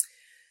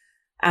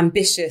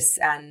ambitious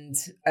and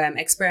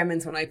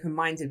experimental and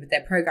open-minded with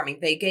their programming,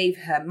 they gave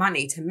her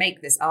money to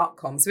make this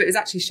artcom. So it was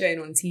actually shown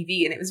on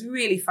TV, and it was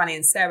really funny.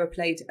 And Sarah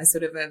played a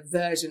sort of a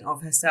version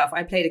of herself.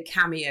 I played a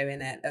cameo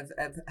in it of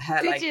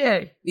her. Did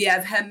you? Yeah,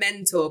 of her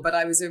mentor, but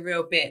I was a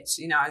real bitch.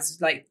 I was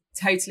like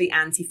totally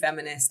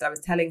anti-feminist. I was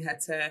telling her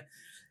to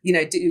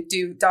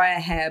dye her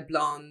hair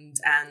blonde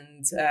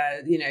and,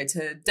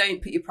 to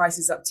don't put your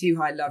prices up too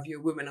high, love, you're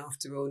a woman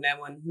after all.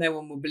 No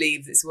one will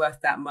believe it's worth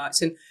that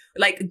much. And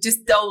like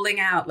just doling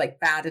out like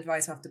bad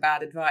advice after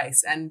bad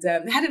advice. And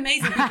had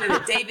amazing people in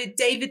it.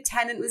 David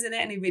Tennant was in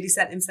it, and he really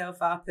set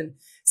himself up. And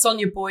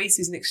Sonia Boyce,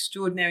 who's an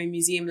extraordinary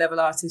museum level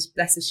artist,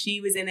 bless her,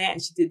 she was in it,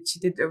 and she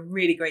did a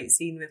really great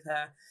scene with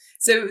her.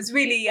 So it was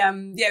really,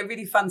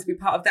 really fun to be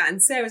part of that.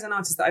 And Sarah's an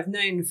artist that I've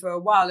known for a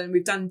while,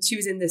 and she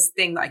was in this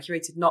thing that I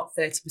curated, Not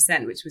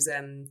 30%, which was,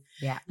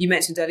 you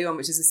mentioned earlier on,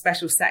 which is a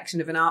special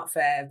section of an art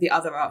fair, the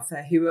other art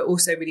fair, who are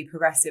also really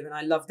progressive. And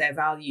I love their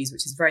values,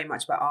 which is very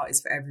much about art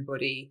is for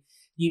everybody.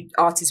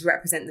 Artists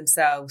represent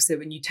themselves. So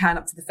when you turn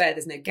up to the fair,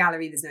 there's no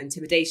gallery, there's no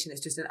intimidation. It's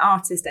just an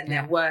artist and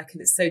their work,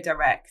 and it's so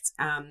direct.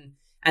 And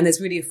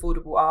there's really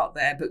affordable art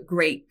there, but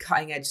great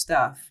cutting edge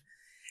stuff.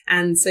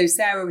 And so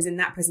Sarah was in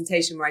that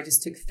presentation where I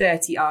just took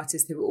 30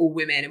 artists who were all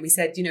women, and we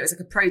said, it was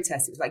like a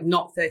protest. It was like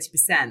not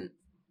 30%.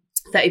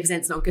 30%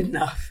 is not good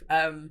enough.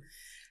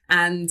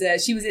 And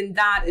she was in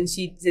that, and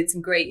she did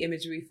some great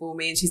imagery for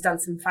me, and she's done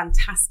some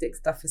fantastic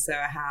stuff for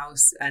Soho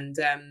House. And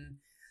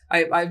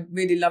I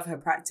really love her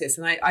practice,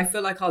 and I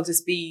feel like I'll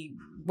just be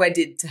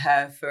wedded to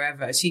her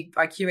forever.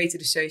 I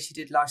curated a show she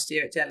did last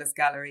year at Jealous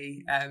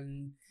Gallery.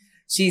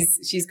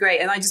 She's great.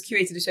 And I just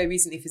curated a show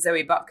recently for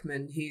Zoe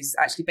Buckman, who's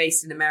actually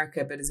based in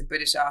America, but is a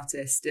British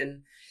artist.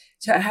 And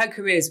her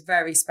career is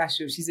very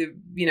special. She's a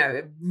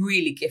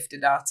really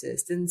gifted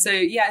artist. And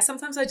so,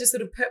 sometimes I just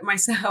sort of put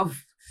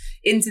myself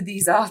into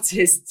these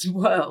artists'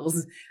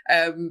 worlds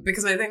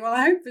because I think, well,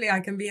 hopefully I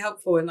can be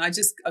helpful. And I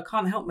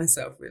can't help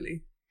myself,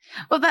 really.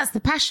 Well, that's the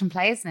passion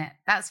play, isn't it?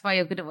 That's why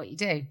you're good at what you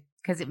do,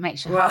 because it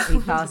makes your heart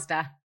beat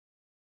faster.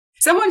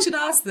 Someone should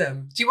ask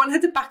them, do you want her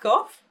to back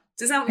off?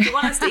 Do you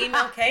want us to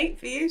email Kate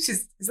for you?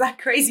 Is that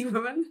crazy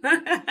woman?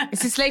 Is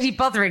this lady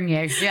bothering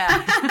you?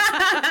 Yeah.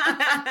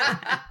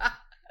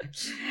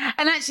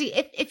 And actually,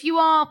 if you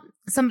are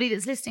somebody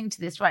that's listening to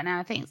this right now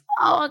and thinks,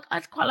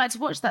 I'd quite like to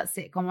watch that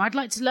sitcom, or I'd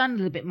like to learn a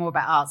little bit more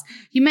about arts.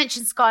 You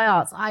mentioned Sky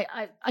Arts.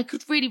 I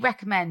could really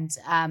recommend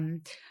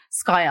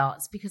Sky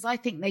Arts, because I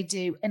think they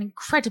do an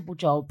incredible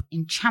job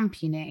in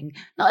championing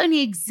not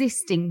only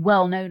existing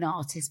well-known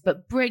artists,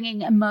 but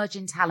bringing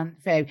emerging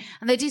talent through.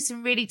 And they do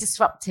some really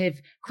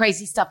disruptive,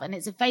 crazy stuff. And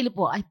it's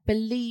available, I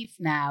believe,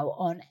 now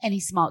on any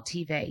smart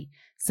TV.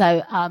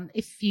 So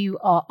if you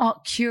are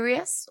art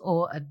curious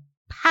or a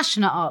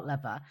passionate art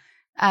lover,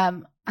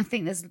 I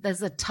think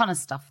there's a ton of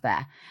stuff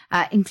there,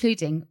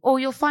 including all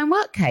your fine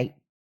work, Kate.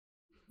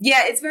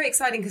 Yeah, it's very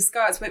exciting because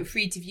Scarlets went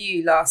free to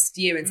view last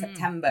year in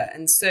September.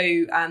 And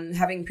so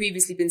having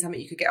previously been something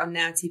you could get on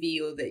Now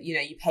TV or that,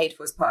 you paid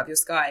for as part of your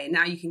Sky,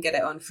 now you can get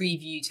it on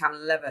Freeview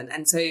Channel 11.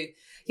 And so,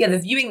 yeah, the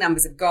viewing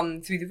numbers have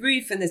gone through the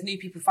roof and there's new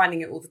people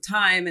finding it all the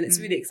time. And it's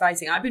really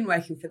exciting. I've been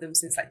working for them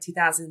since like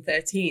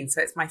 2013.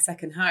 So it's my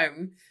second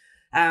home.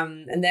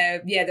 And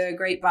they're a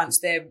great bunch.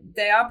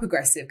 They are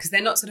progressive because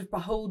they're not sort of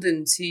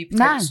beholden to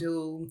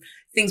potential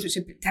things which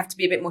have to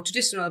be a bit more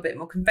traditional, a bit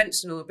more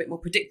conventional, a bit more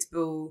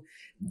predictable.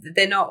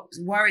 They're not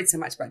worried so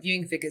much about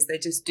viewing figures. They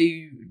just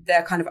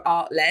they're kind of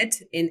art led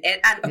in it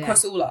and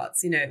across all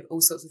arts,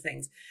 all sorts of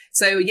things.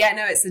 So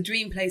it's a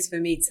dream place for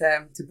me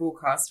to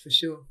broadcast for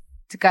sure.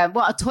 To go,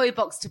 what a toy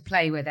box to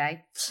play with, eh?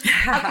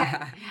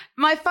 Okay.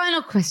 My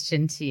final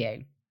question to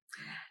you.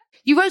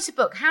 You wrote a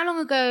book. How long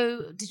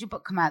ago did your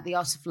book come out, The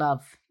Art of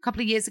Love? A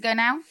couple of years ago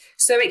now?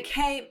 So it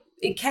came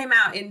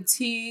out in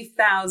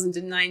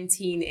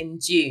 2019 in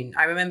June.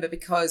 I remember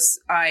because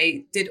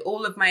I did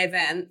all of my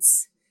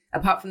events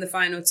apart from the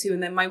final two,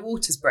 and then my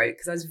waters broke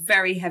because I was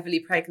very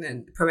heavily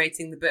pregnant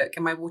promoting the book,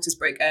 and my waters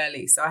broke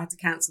early, so I had to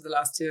cancel the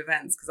last two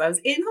events because I was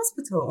in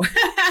hospital.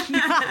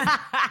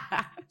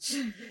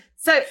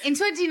 So in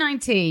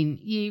 2019,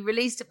 you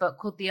released a book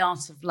called The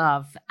Art of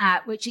Love,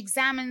 which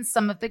examines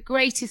some of the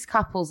greatest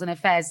couples and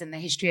affairs in the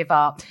history of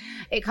art.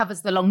 It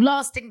covers the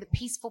long-lasting, the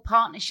peaceful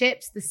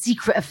partnerships, the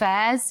secret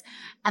affairs,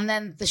 and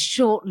then the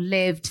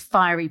short-lived,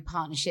 fiery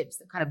partnerships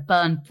that kind of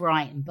burned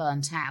bright and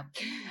burnt out.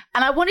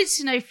 And I wanted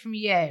to know from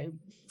you,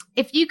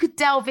 if you could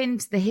delve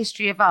into the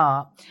history of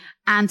art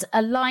and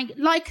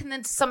liken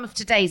them to some of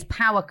today's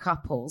power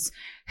couples,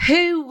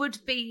 who would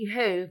be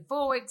who?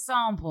 For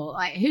example,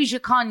 like who's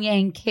your Kanye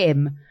and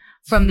Kim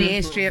from the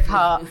history of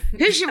art?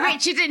 Who's your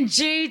Richard and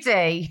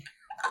Judy?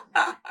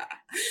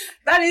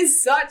 That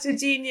is such a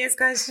genius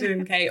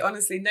question, Kate.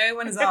 Honestly, no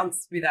one has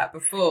answered me that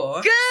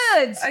before.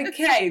 Good.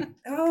 Okay.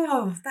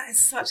 Oh, that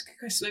is such a good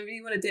question. I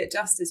really want to do it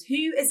justice.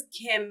 Who is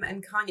Kim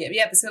and Kanye?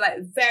 Yeah, but so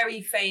like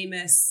very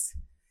famous,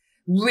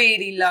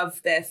 really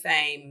love their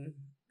fame,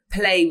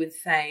 play with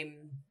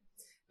fame,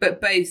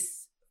 but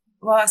both,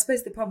 well, I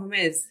suppose the problem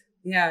is,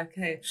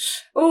 okay.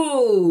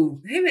 Oh,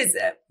 who is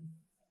it?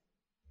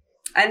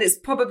 And it's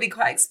probably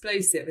quite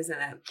explosive, isn't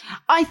it?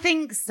 I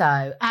think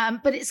so.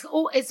 But it's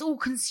all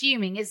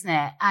consuming, isn't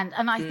it?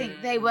 And I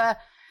think they were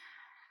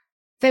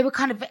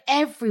kind of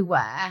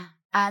everywhere.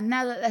 And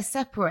now that they're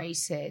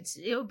separated,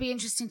 it would be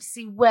interesting to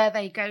see where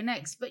they go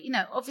next. But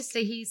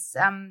obviously he's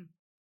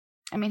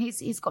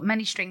got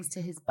many strings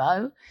to his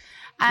bow.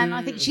 And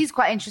I think she's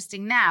quite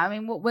interesting now. I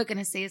mean, what we're going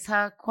to see is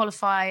her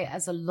qualify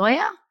as a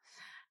lawyer.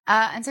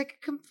 And so,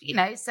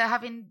 so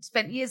having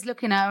spent years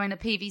looking at her in a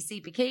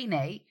PVC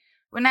bikini,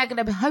 we're now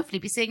going to hopefully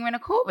be seeing her in a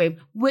courtroom,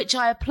 which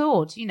I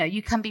applaud.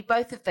 You can be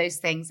both of those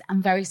things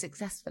and very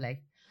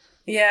successfully.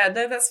 Yeah,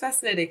 no, that's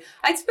fascinating.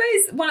 I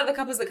suppose one of the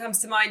couples that comes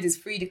to mind is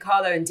Frida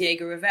Kahlo and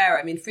Diego Rivera.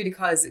 I mean, Frida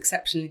Kahlo is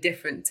exceptionally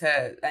different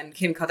to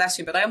Kim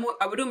Kardashian, but I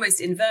would almost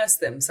inverse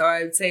them. So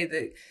I would say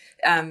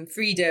that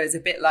Frida is a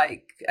bit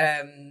like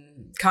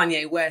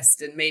Kanye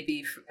West, and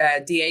maybe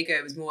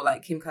Diego is more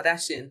like Kim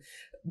Kardashian.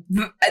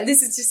 And this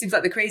just seems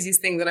like the craziest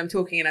thing that I'm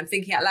talking and I'm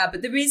thinking out loud.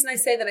 But the reason I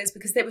say that is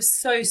because they were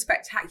so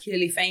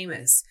spectacularly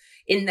famous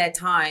in their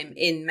time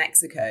in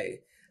Mexico.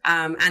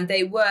 And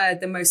they were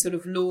the most sort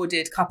of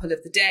lauded couple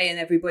of the day, and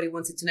everybody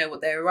wanted to know what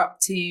they were up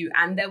to.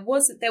 And there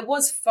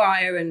was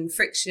fire and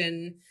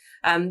friction.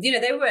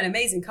 They were an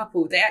amazing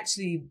couple.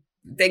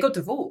 They got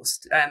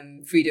divorced,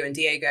 Frida and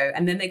Diego,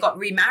 and then they got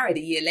remarried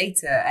a year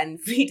later.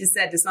 And Frida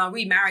said, "Listen, I'll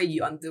remarry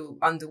you under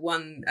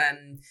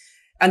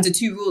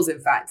two rules, in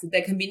fact.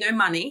 There can be no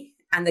money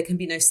and there can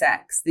be no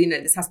sex.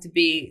 This has to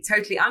be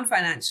totally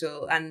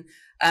unfinancial and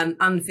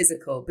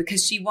unphysical,"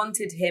 because she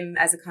wanted him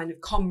as a kind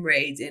of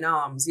comrade in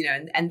arms,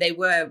 and they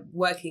were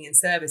working in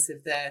service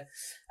of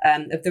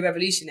the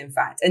revolution, in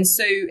fact. And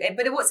so,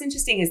 but what's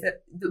interesting is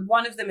that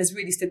one of them has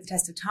really stood the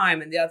test of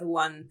time, and the other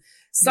one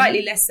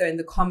slightly less so in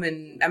the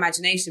common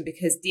imagination,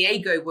 because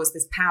Diego was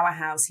this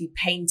powerhouse. He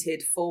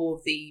painted for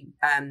the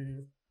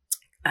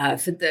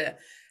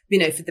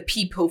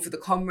people, for the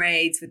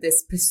comrades, for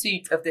this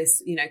pursuit of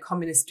this,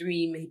 communist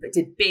dream. He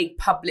did big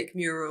public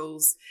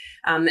murals,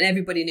 and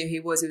everybody knew who he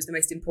was. He was the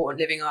most important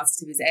living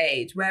artist of his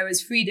age.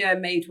 Whereas Frida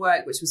made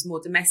work which was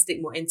more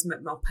domestic, more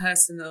intimate, more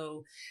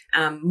personal,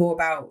 more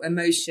about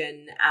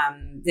emotion.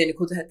 They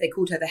called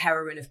her the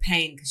heroine of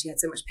pain because she had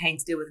so much pain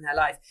to deal with in her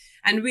life,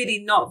 and really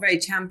not very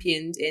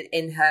championed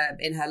in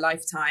her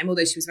lifetime,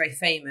 although she was very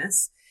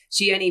famous.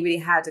 She only really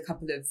had a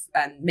couple of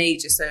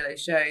major solo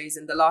shows,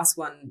 and the last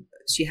one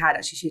she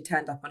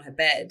turned up on her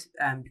bed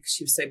because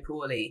she was so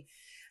poorly.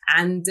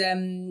 And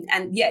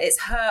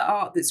it's her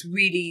art that's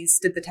really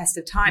stood the test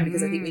of time,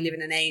 because I think we live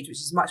in an age which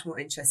is much more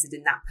interested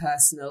in that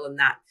personal and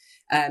that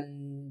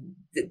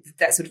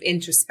that sort of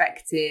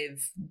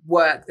introspective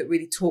work that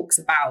really talks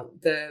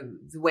about the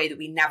way that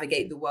we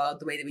navigate the world,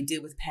 the way that we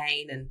deal with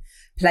pain and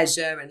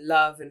pleasure and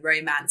love and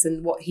romance.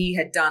 And what he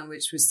had done,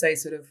 which was so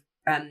sort of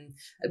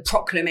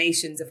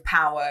proclamations of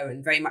power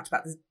and very much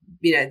about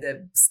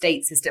the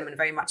state system, and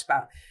very much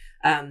about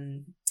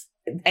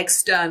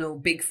external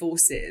big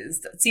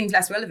forces that seems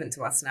less relevant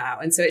to us now.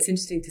 And so it's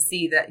interesting to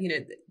see that,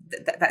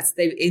 that's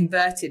they've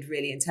inverted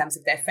really in terms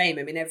of their fame.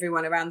 I mean,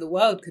 everyone around the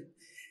world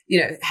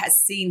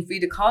has seen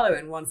Frida Kahlo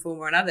in one form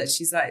or another.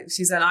 She's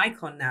an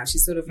icon now.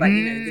 She's sort of like,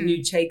 the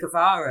new Che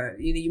Guevara.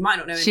 You might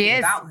not know anything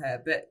about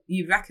her, but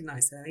you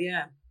recognize her.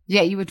 Yeah.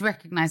 Yeah, you would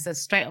recognize her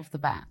straight off the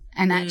bat.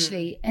 And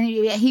actually,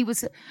 he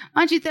was,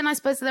 mind you, then I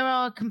suppose there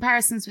are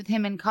comparisons with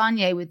him and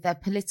Kanye with their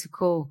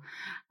political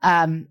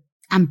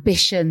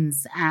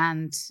ambitions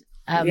and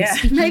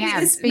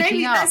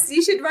speaking out.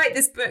 You should write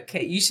this book,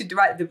 Kate. You should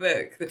write the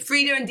book that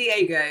Frida and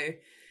Diego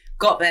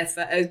got there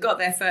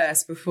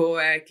first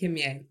before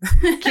Kimye.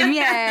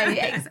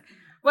 Kimye.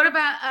 What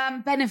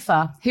about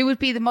Bennifer? Who would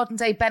be the modern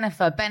day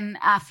Bennifer? Ben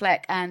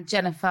Affleck and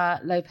Jennifer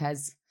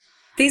Lopez.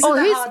 These are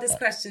the hardest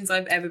questions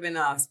I've ever been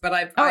asked, but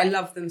I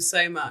love them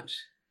so much.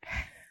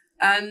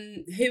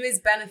 Who is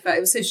Bennifer? It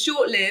was so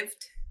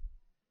short-lived.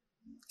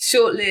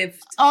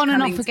 On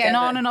and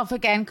off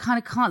again. Kind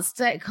of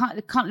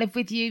can't live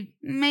with you.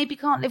 Maybe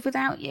can't live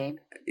without you.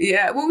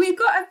 Yeah. Well,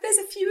 there's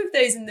a few of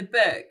those in the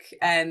book.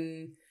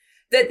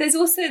 There's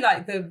also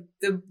like the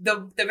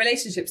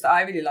relationships that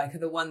I really like are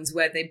the ones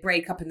where they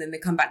break up and then they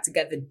come back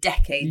together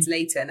decades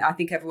later. And I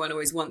think everyone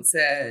always wants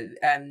a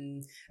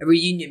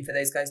reunion for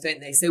those guys,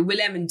 don't they? So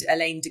Willem and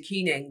Elaine de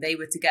Kooning, they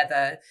were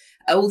together.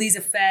 All these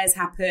affairs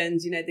happened.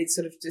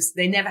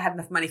 They never had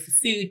enough money for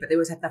food, but they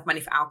always had enough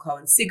money for alcohol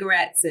and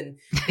cigarettes. And,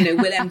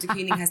 Willem de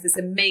Kooning has this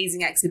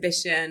amazing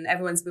exhibition.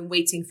 Everyone's been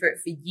waiting for it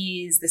for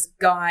years. This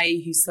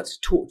guy who's such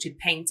a tortured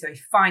painter, he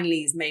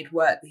finally has made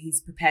work that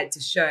he's prepared to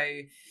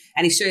show.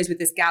 And he shows with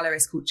this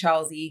gallerist called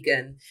Charles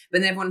Egan.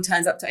 But then everyone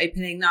turns up to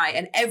opening night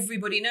and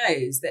everybody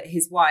knows that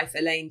his wife,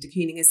 Elaine de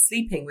Kooning, is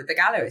sleeping with the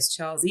gallerist,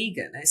 Charles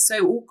Egan. And it's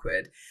so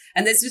awkward.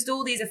 And there's just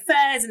all these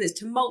affairs and it's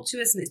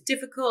tumultuous and it's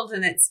difficult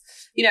and it's,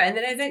 and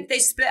then they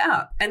split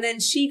up. And then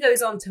she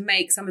goes on to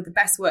make some of the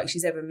best work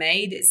she's ever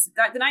made. It's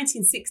like the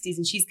 1960s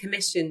and she's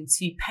commissioned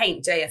to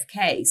paint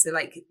JFK. So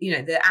like,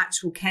 the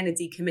actual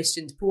Kennedy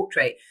commissioned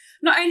portrait.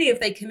 Not only have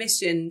they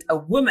commissioned a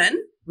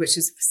woman, which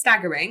is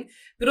staggering,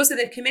 but also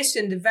they've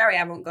commissioned a very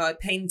avant-garde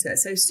painter.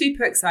 So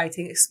super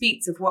exciting. It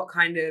speaks of what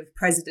kind of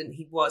president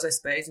he was, I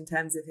suppose, in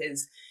terms of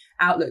his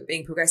outlook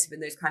being progressive in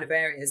those kind of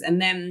areas.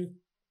 And then,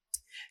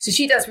 so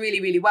she does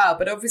really, really well.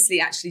 But obviously,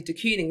 actually, de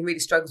Kooning really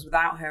struggles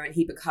without her and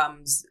he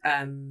becomes,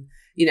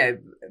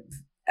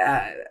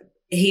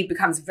 he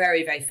becomes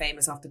very, very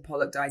famous after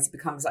Pollock dies. He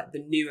becomes like the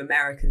new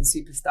American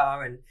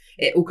superstar and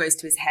it all goes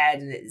to his head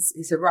and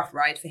it's a rough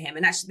ride for him.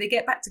 And actually they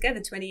get back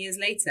together 20 years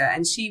later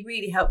and she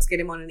really helps get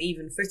him on an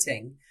even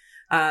footing.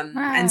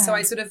 And so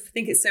I sort of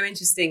think it's so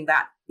interesting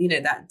that,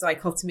 that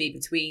dichotomy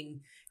between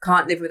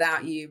can't live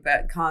without you,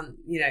 but can't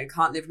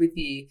live with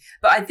you.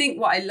 But I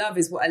think what I love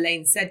is what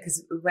Elaine said,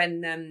 because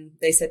when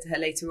they said to her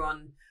later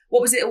on,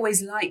 what was it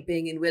always like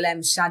being in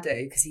Willem's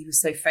shadow? Because he was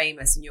so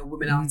famous and you're a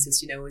woman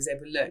artist, always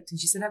overlooked. And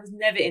she said, I was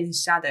never in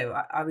his shadow.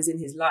 I was in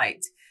his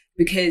light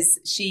because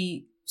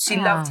she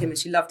loved him and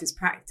she loved his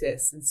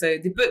practice. And so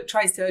the book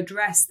tries to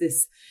address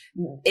this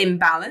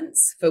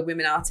imbalance for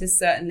women artists,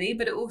 certainly.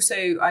 But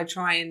also I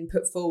try and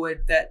put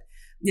forward that,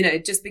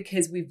 just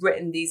because we've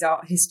written these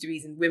art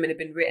histories and women have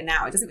been written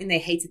out, it doesn't mean they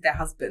hated their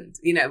husband.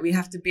 We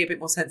have to be a bit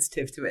more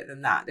sensitive to it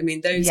than that. I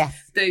mean,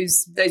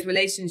 those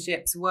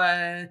relationships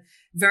were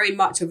very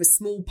much of a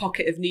small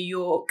pocket of New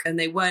York and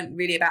they weren't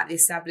really about the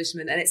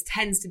establishment. And it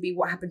tends to be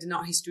what happened in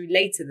art history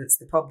later that's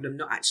the problem,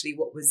 not actually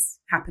what was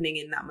happening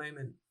in that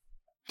moment.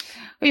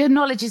 Well, your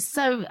knowledge is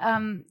so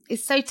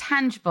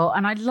tangible,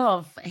 and I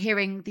love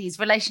hearing these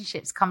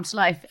relationships come to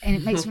life. And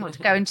it makes me want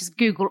to go and just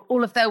Google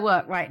all of their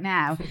work right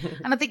now.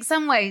 And I think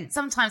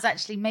sometimes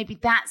actually maybe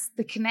that's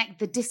the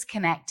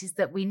disconnect is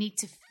that we need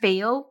to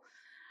feel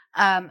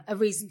a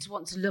reason to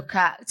want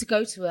to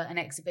go to an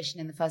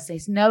exhibition in the first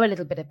place. Know a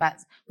little bit about.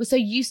 We're so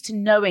used to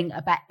knowing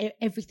about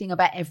everything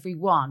about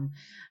everyone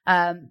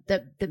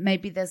that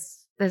maybe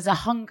there's a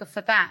hunger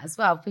for that as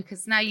well,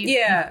 because now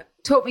you've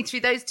taught me through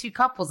those two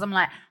couples. I'm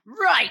like,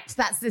 right,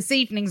 that's this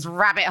evening's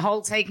rabbit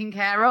hole taken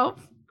care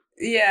of.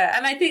 Yeah,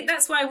 and I think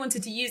that's why I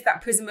wanted to use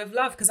that prism of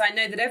love, because I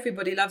know that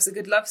everybody loves a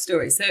good love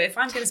story. So if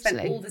I'm going to spend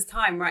all this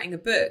time writing a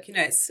book,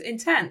 it's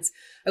intense.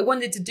 I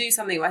wanted to do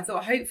something where I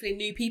thought hopefully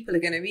new people are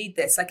going to read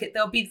this. Like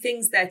there'll be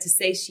things there to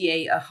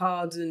satiate a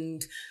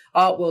hardened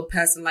art world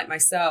person like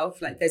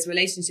myself. Like there's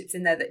relationships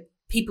in there that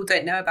people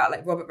don't know about,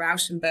 like Robert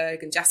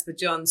Rauschenberg and Jasper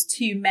Johns,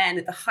 two men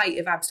at the height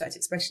of abstract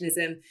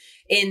expressionism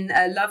in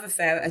a love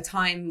affair at a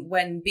time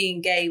when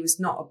being gay was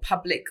not a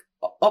public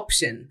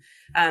option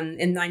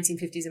in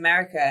 1950s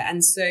America.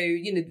 And so,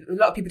 a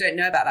lot of people don't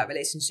know about that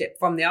relationship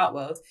from the art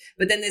world.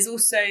 But then there's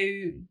also,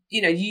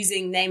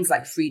 using names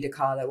like Frida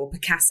Kahlo or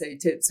Picasso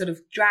to sort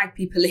of drag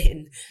people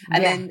in.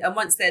 And then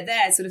once they're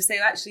there, sort of say,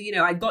 actually,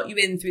 I got you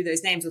in through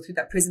those names or through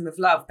that prism of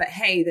love. But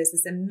hey, there's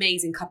this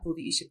amazing couple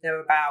that you should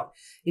know about,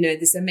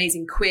 this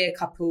amazing queer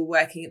couple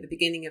working at the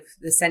beginning of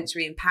the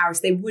century in Paris.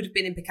 They would have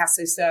been in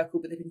Picasso's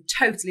circle, but they've been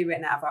totally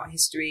written out of art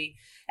history.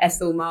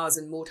 Ethel Mars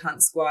and Maud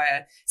Hunt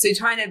Squire. So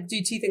trying to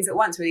do two things at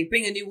once, really, bring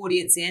bring a new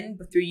audience in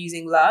through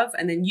using love,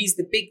 and then use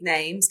the big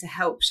names to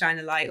help shine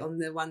a light on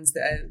the ones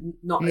that are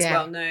not as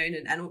well known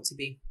and ought to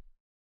be.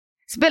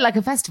 It's a bit like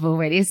a festival,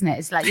 really, isn't it?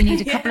 It's like you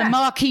need a couple of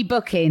marquee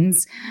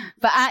bookings,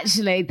 but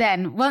actually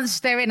then once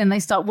they're in and they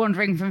start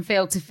wandering from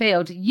field to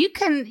field, you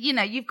can,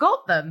 you've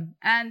got them.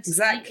 And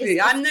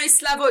exactly. I'm no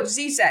Slavoj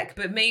Zizek,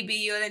 but maybe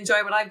you'll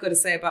enjoy what I've got to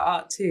say about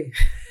art too.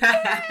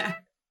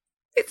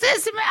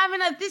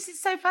 This is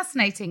so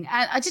fascinating.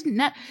 I didn't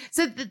know.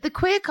 So the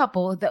queer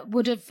couple that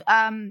would have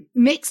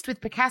mixed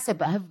with Picasso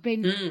but have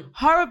been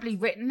horribly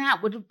written out,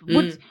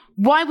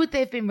 why would they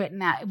have been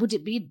written out? Would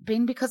it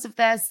been because of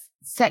their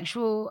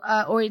sexual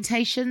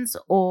orientations,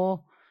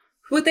 or?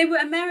 Well, they were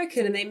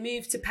American and they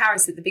moved to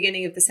Paris at the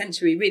beginning of the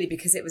century, really,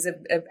 because it was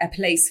a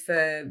place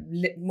for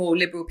more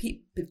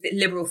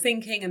liberal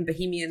thinking and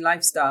bohemian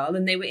lifestyle.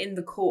 And they were in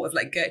the court of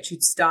like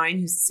Gertrude Stein,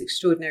 who's this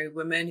extraordinary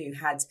woman who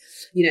had,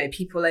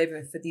 people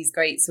over for these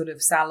great sort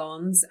of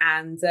salons.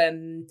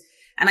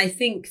 And I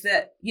think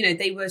that,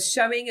 they were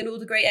showing at all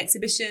the great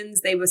exhibitions.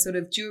 They were sort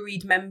of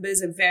juried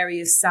members of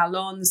various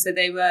salons. So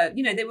they were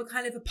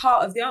kind of a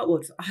part of the art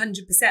world,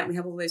 100%. We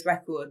have all those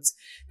records.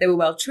 They were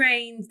well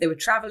trained. They were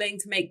traveling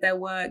to make their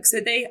work. So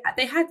they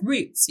had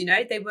roots,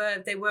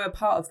 they were a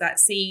part of that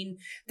scene.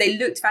 They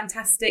looked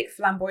fantastic,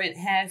 flamboyant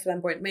hair,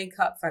 flamboyant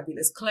makeup,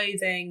 fabulous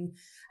clothing.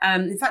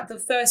 In fact, the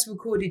first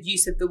recorded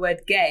use of the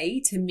word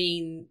gay to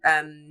mean,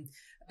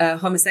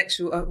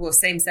 homosexual or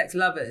same-sex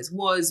lovers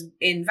was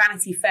in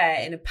Vanity Fair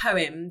in a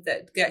poem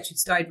that Gertrude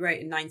Stein wrote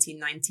in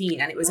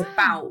 1919, and it was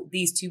about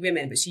these two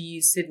women, but she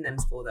used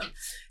pseudonyms for them.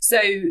 So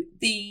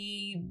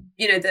they're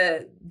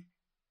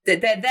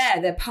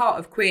part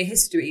of queer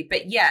history,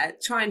 but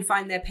try and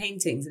find their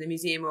paintings in a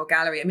museum or a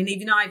gallery. I mean,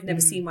 even I've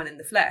never seen one in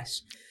the flesh.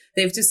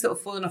 They've just sort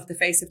of fallen off the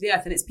face of the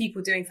earth, and it's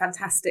people doing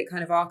fantastic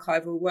kind of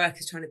archival work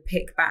is trying to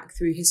pick back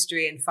through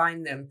history and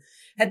find them.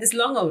 Had this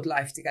long old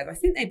life together. I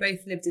think they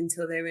both lived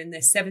until they were in their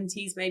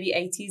 70s, maybe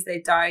 80s. They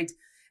died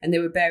and they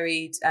were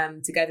buried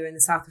together in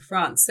the south of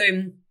France.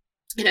 So,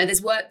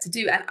 there's work to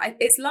do. And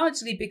it's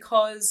largely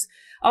because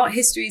art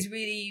history has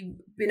really,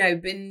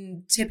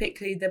 been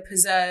typically the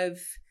preserve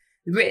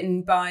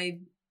written by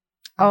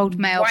old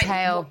male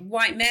pale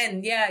white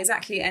men. Yeah,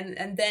 exactly.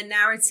 And their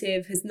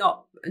narrative has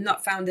not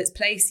found its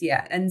place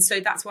yet. And so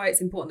that's why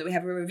it's important that we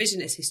have a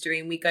revisionist history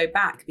and we go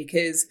back,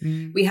 because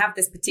we have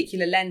this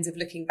particular lens of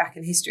looking back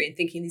in history and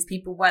thinking these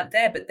people weren't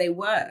there, but they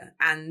were.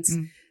 And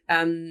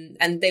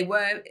they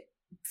were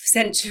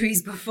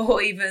centuries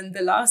before even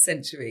the last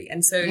century.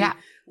 And so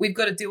we've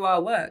got to do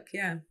our work.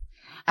 Yeah.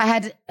 I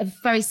had a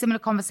very similar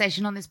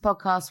conversation on this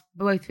podcast,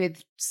 both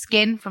with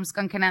Skin from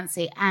Skunk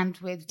Anansie and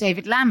with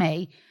David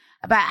Lammy,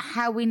 about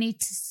how we need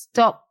to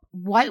stop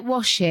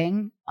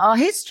whitewashing our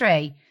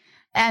history.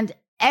 And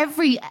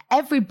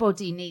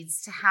everybody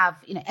needs to have,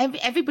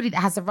 everybody that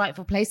has a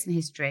rightful place in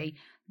history,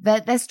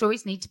 their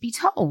stories need to be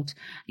told.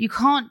 You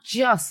can't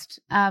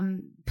just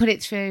put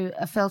it through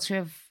a filter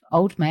of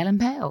old, male and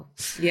pale.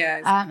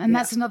 Yeah. And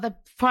that's another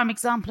prime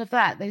example of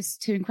that. Those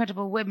two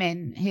incredible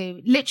women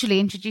who literally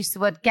introduced the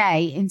word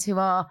gay into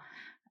our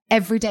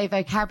everyday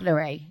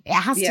vocabulary. It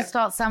has to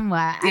start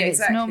somewhere. And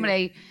it's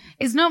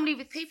normally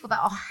with people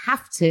that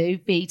have to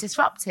be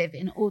disruptive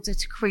in order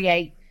to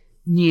create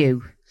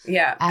new.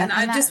 Yeah, and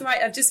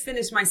I've just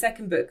finished my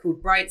second book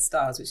called Bright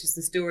Stars, which is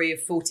the story of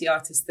 30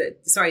 artists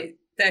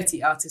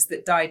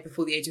that died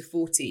before the age of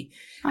 40.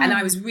 And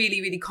I was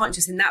really, really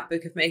conscious in that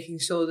book of making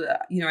sure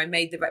that, I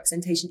made the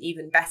representation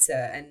even better.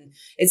 And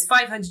it's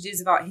 500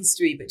 years of art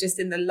history, but just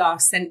in the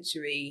last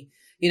century,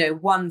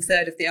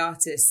 1/3 of the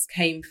artists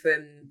came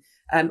from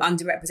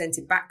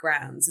underrepresented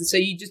backgrounds, and so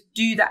you just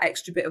do that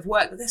extra bit of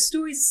work, but their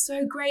stories are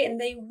so great and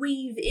they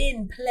weave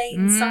in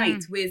plain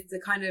sight with the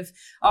kind of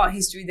art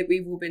history that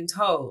we've all been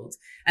told.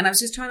 And I was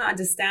just trying to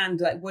understand,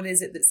 like, what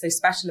is it that's so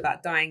special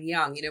about dying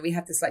young? We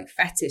have this like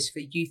fetish for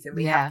youth, and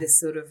we have this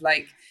sort of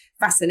like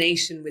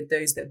fascination with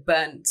those that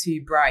burnt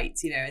too bright,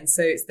 and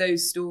so it's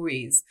those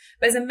stories.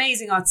 But there's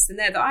amazing artists in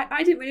there that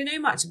I didn't really know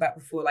much about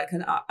before, like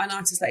an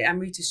artist like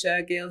Amrita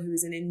Shergill, who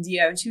was in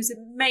India, and she was a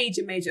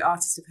major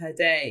artist of her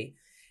day,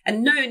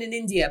 and known in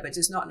India, but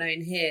just not known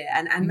here,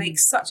 and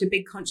makes such a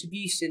big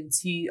contribution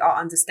to our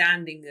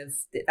understanding of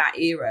that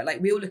era.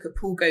 Like, we all look at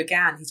Paul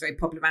Gauguin, he's very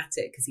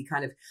problematic because he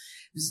kind of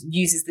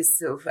uses this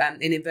sort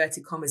of, in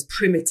inverted commas,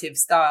 primitive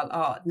style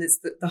art. And it's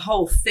the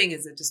whole thing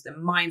is just a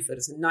minefield,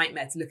 it's a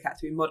nightmare to look at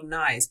through modern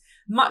eyes.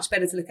 Much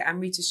better to look at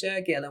Amrita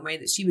Shergill in a way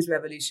that she was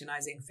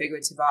revolutionizing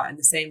figurative art, and at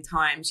the same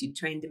time she'd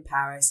trained in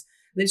Paris.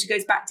 And then she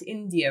goes back to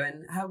India,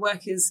 and her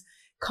work is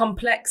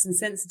complex and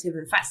sensitive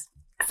and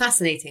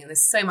fascinating, and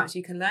there's so much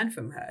you can learn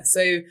from her.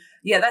 So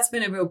that's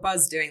been a real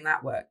buzz doing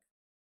that work.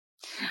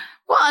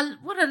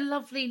 What a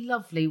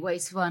lovely way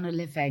to earn a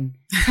living,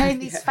 telling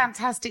these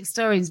fantastic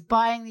stories,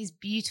 buying these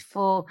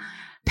beautiful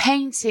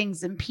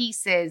paintings and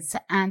pieces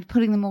and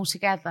putting them all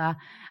together.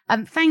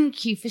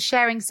 Thank you for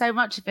sharing so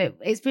much of it.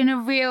 It's been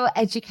a real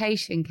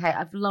education, Kate.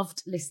 I've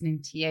loved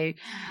listening to you.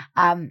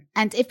 And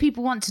if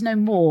people want to know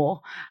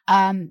more,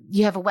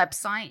 you have a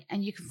website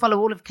and you can follow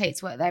all of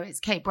Kate's work there. It's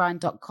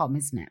katebryan.com,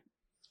 isn't it?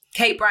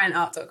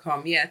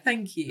 KateBryantArt.com. Yeah,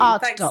 thank you.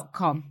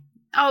 Art.com.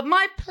 Oh,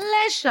 my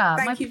pleasure.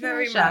 Thank you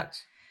very much.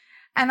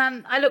 And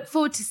I look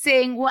forward to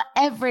seeing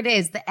whatever it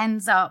is that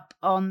ends up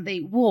on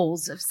the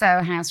walls of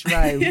Soho House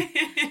Row.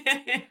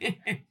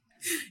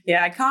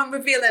 Yeah, I can't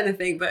reveal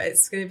anything, but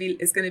it's gonna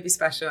be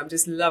special. I'm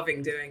just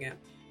loving doing it.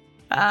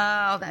 Oh,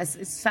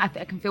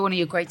 I can feel one of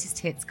your greatest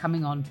hits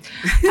coming on.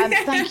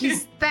 Thank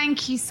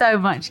you so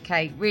much,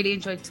 Kate. Really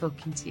enjoyed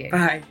talking to you.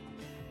 Bye.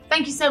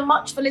 Thank you so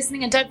much for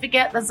listening. And don't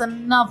forget, there's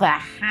another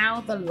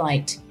How the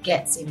Light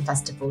Gets In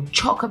festival,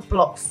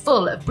 chock-a-block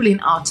full of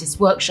brilliant artists,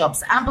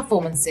 workshops and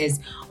performances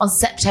on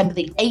September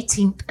the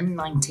 18th and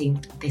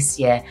 19th this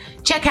year.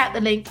 Check out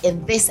the link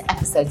in this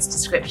episode's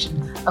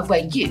description of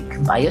where you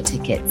can buy your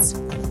tickets.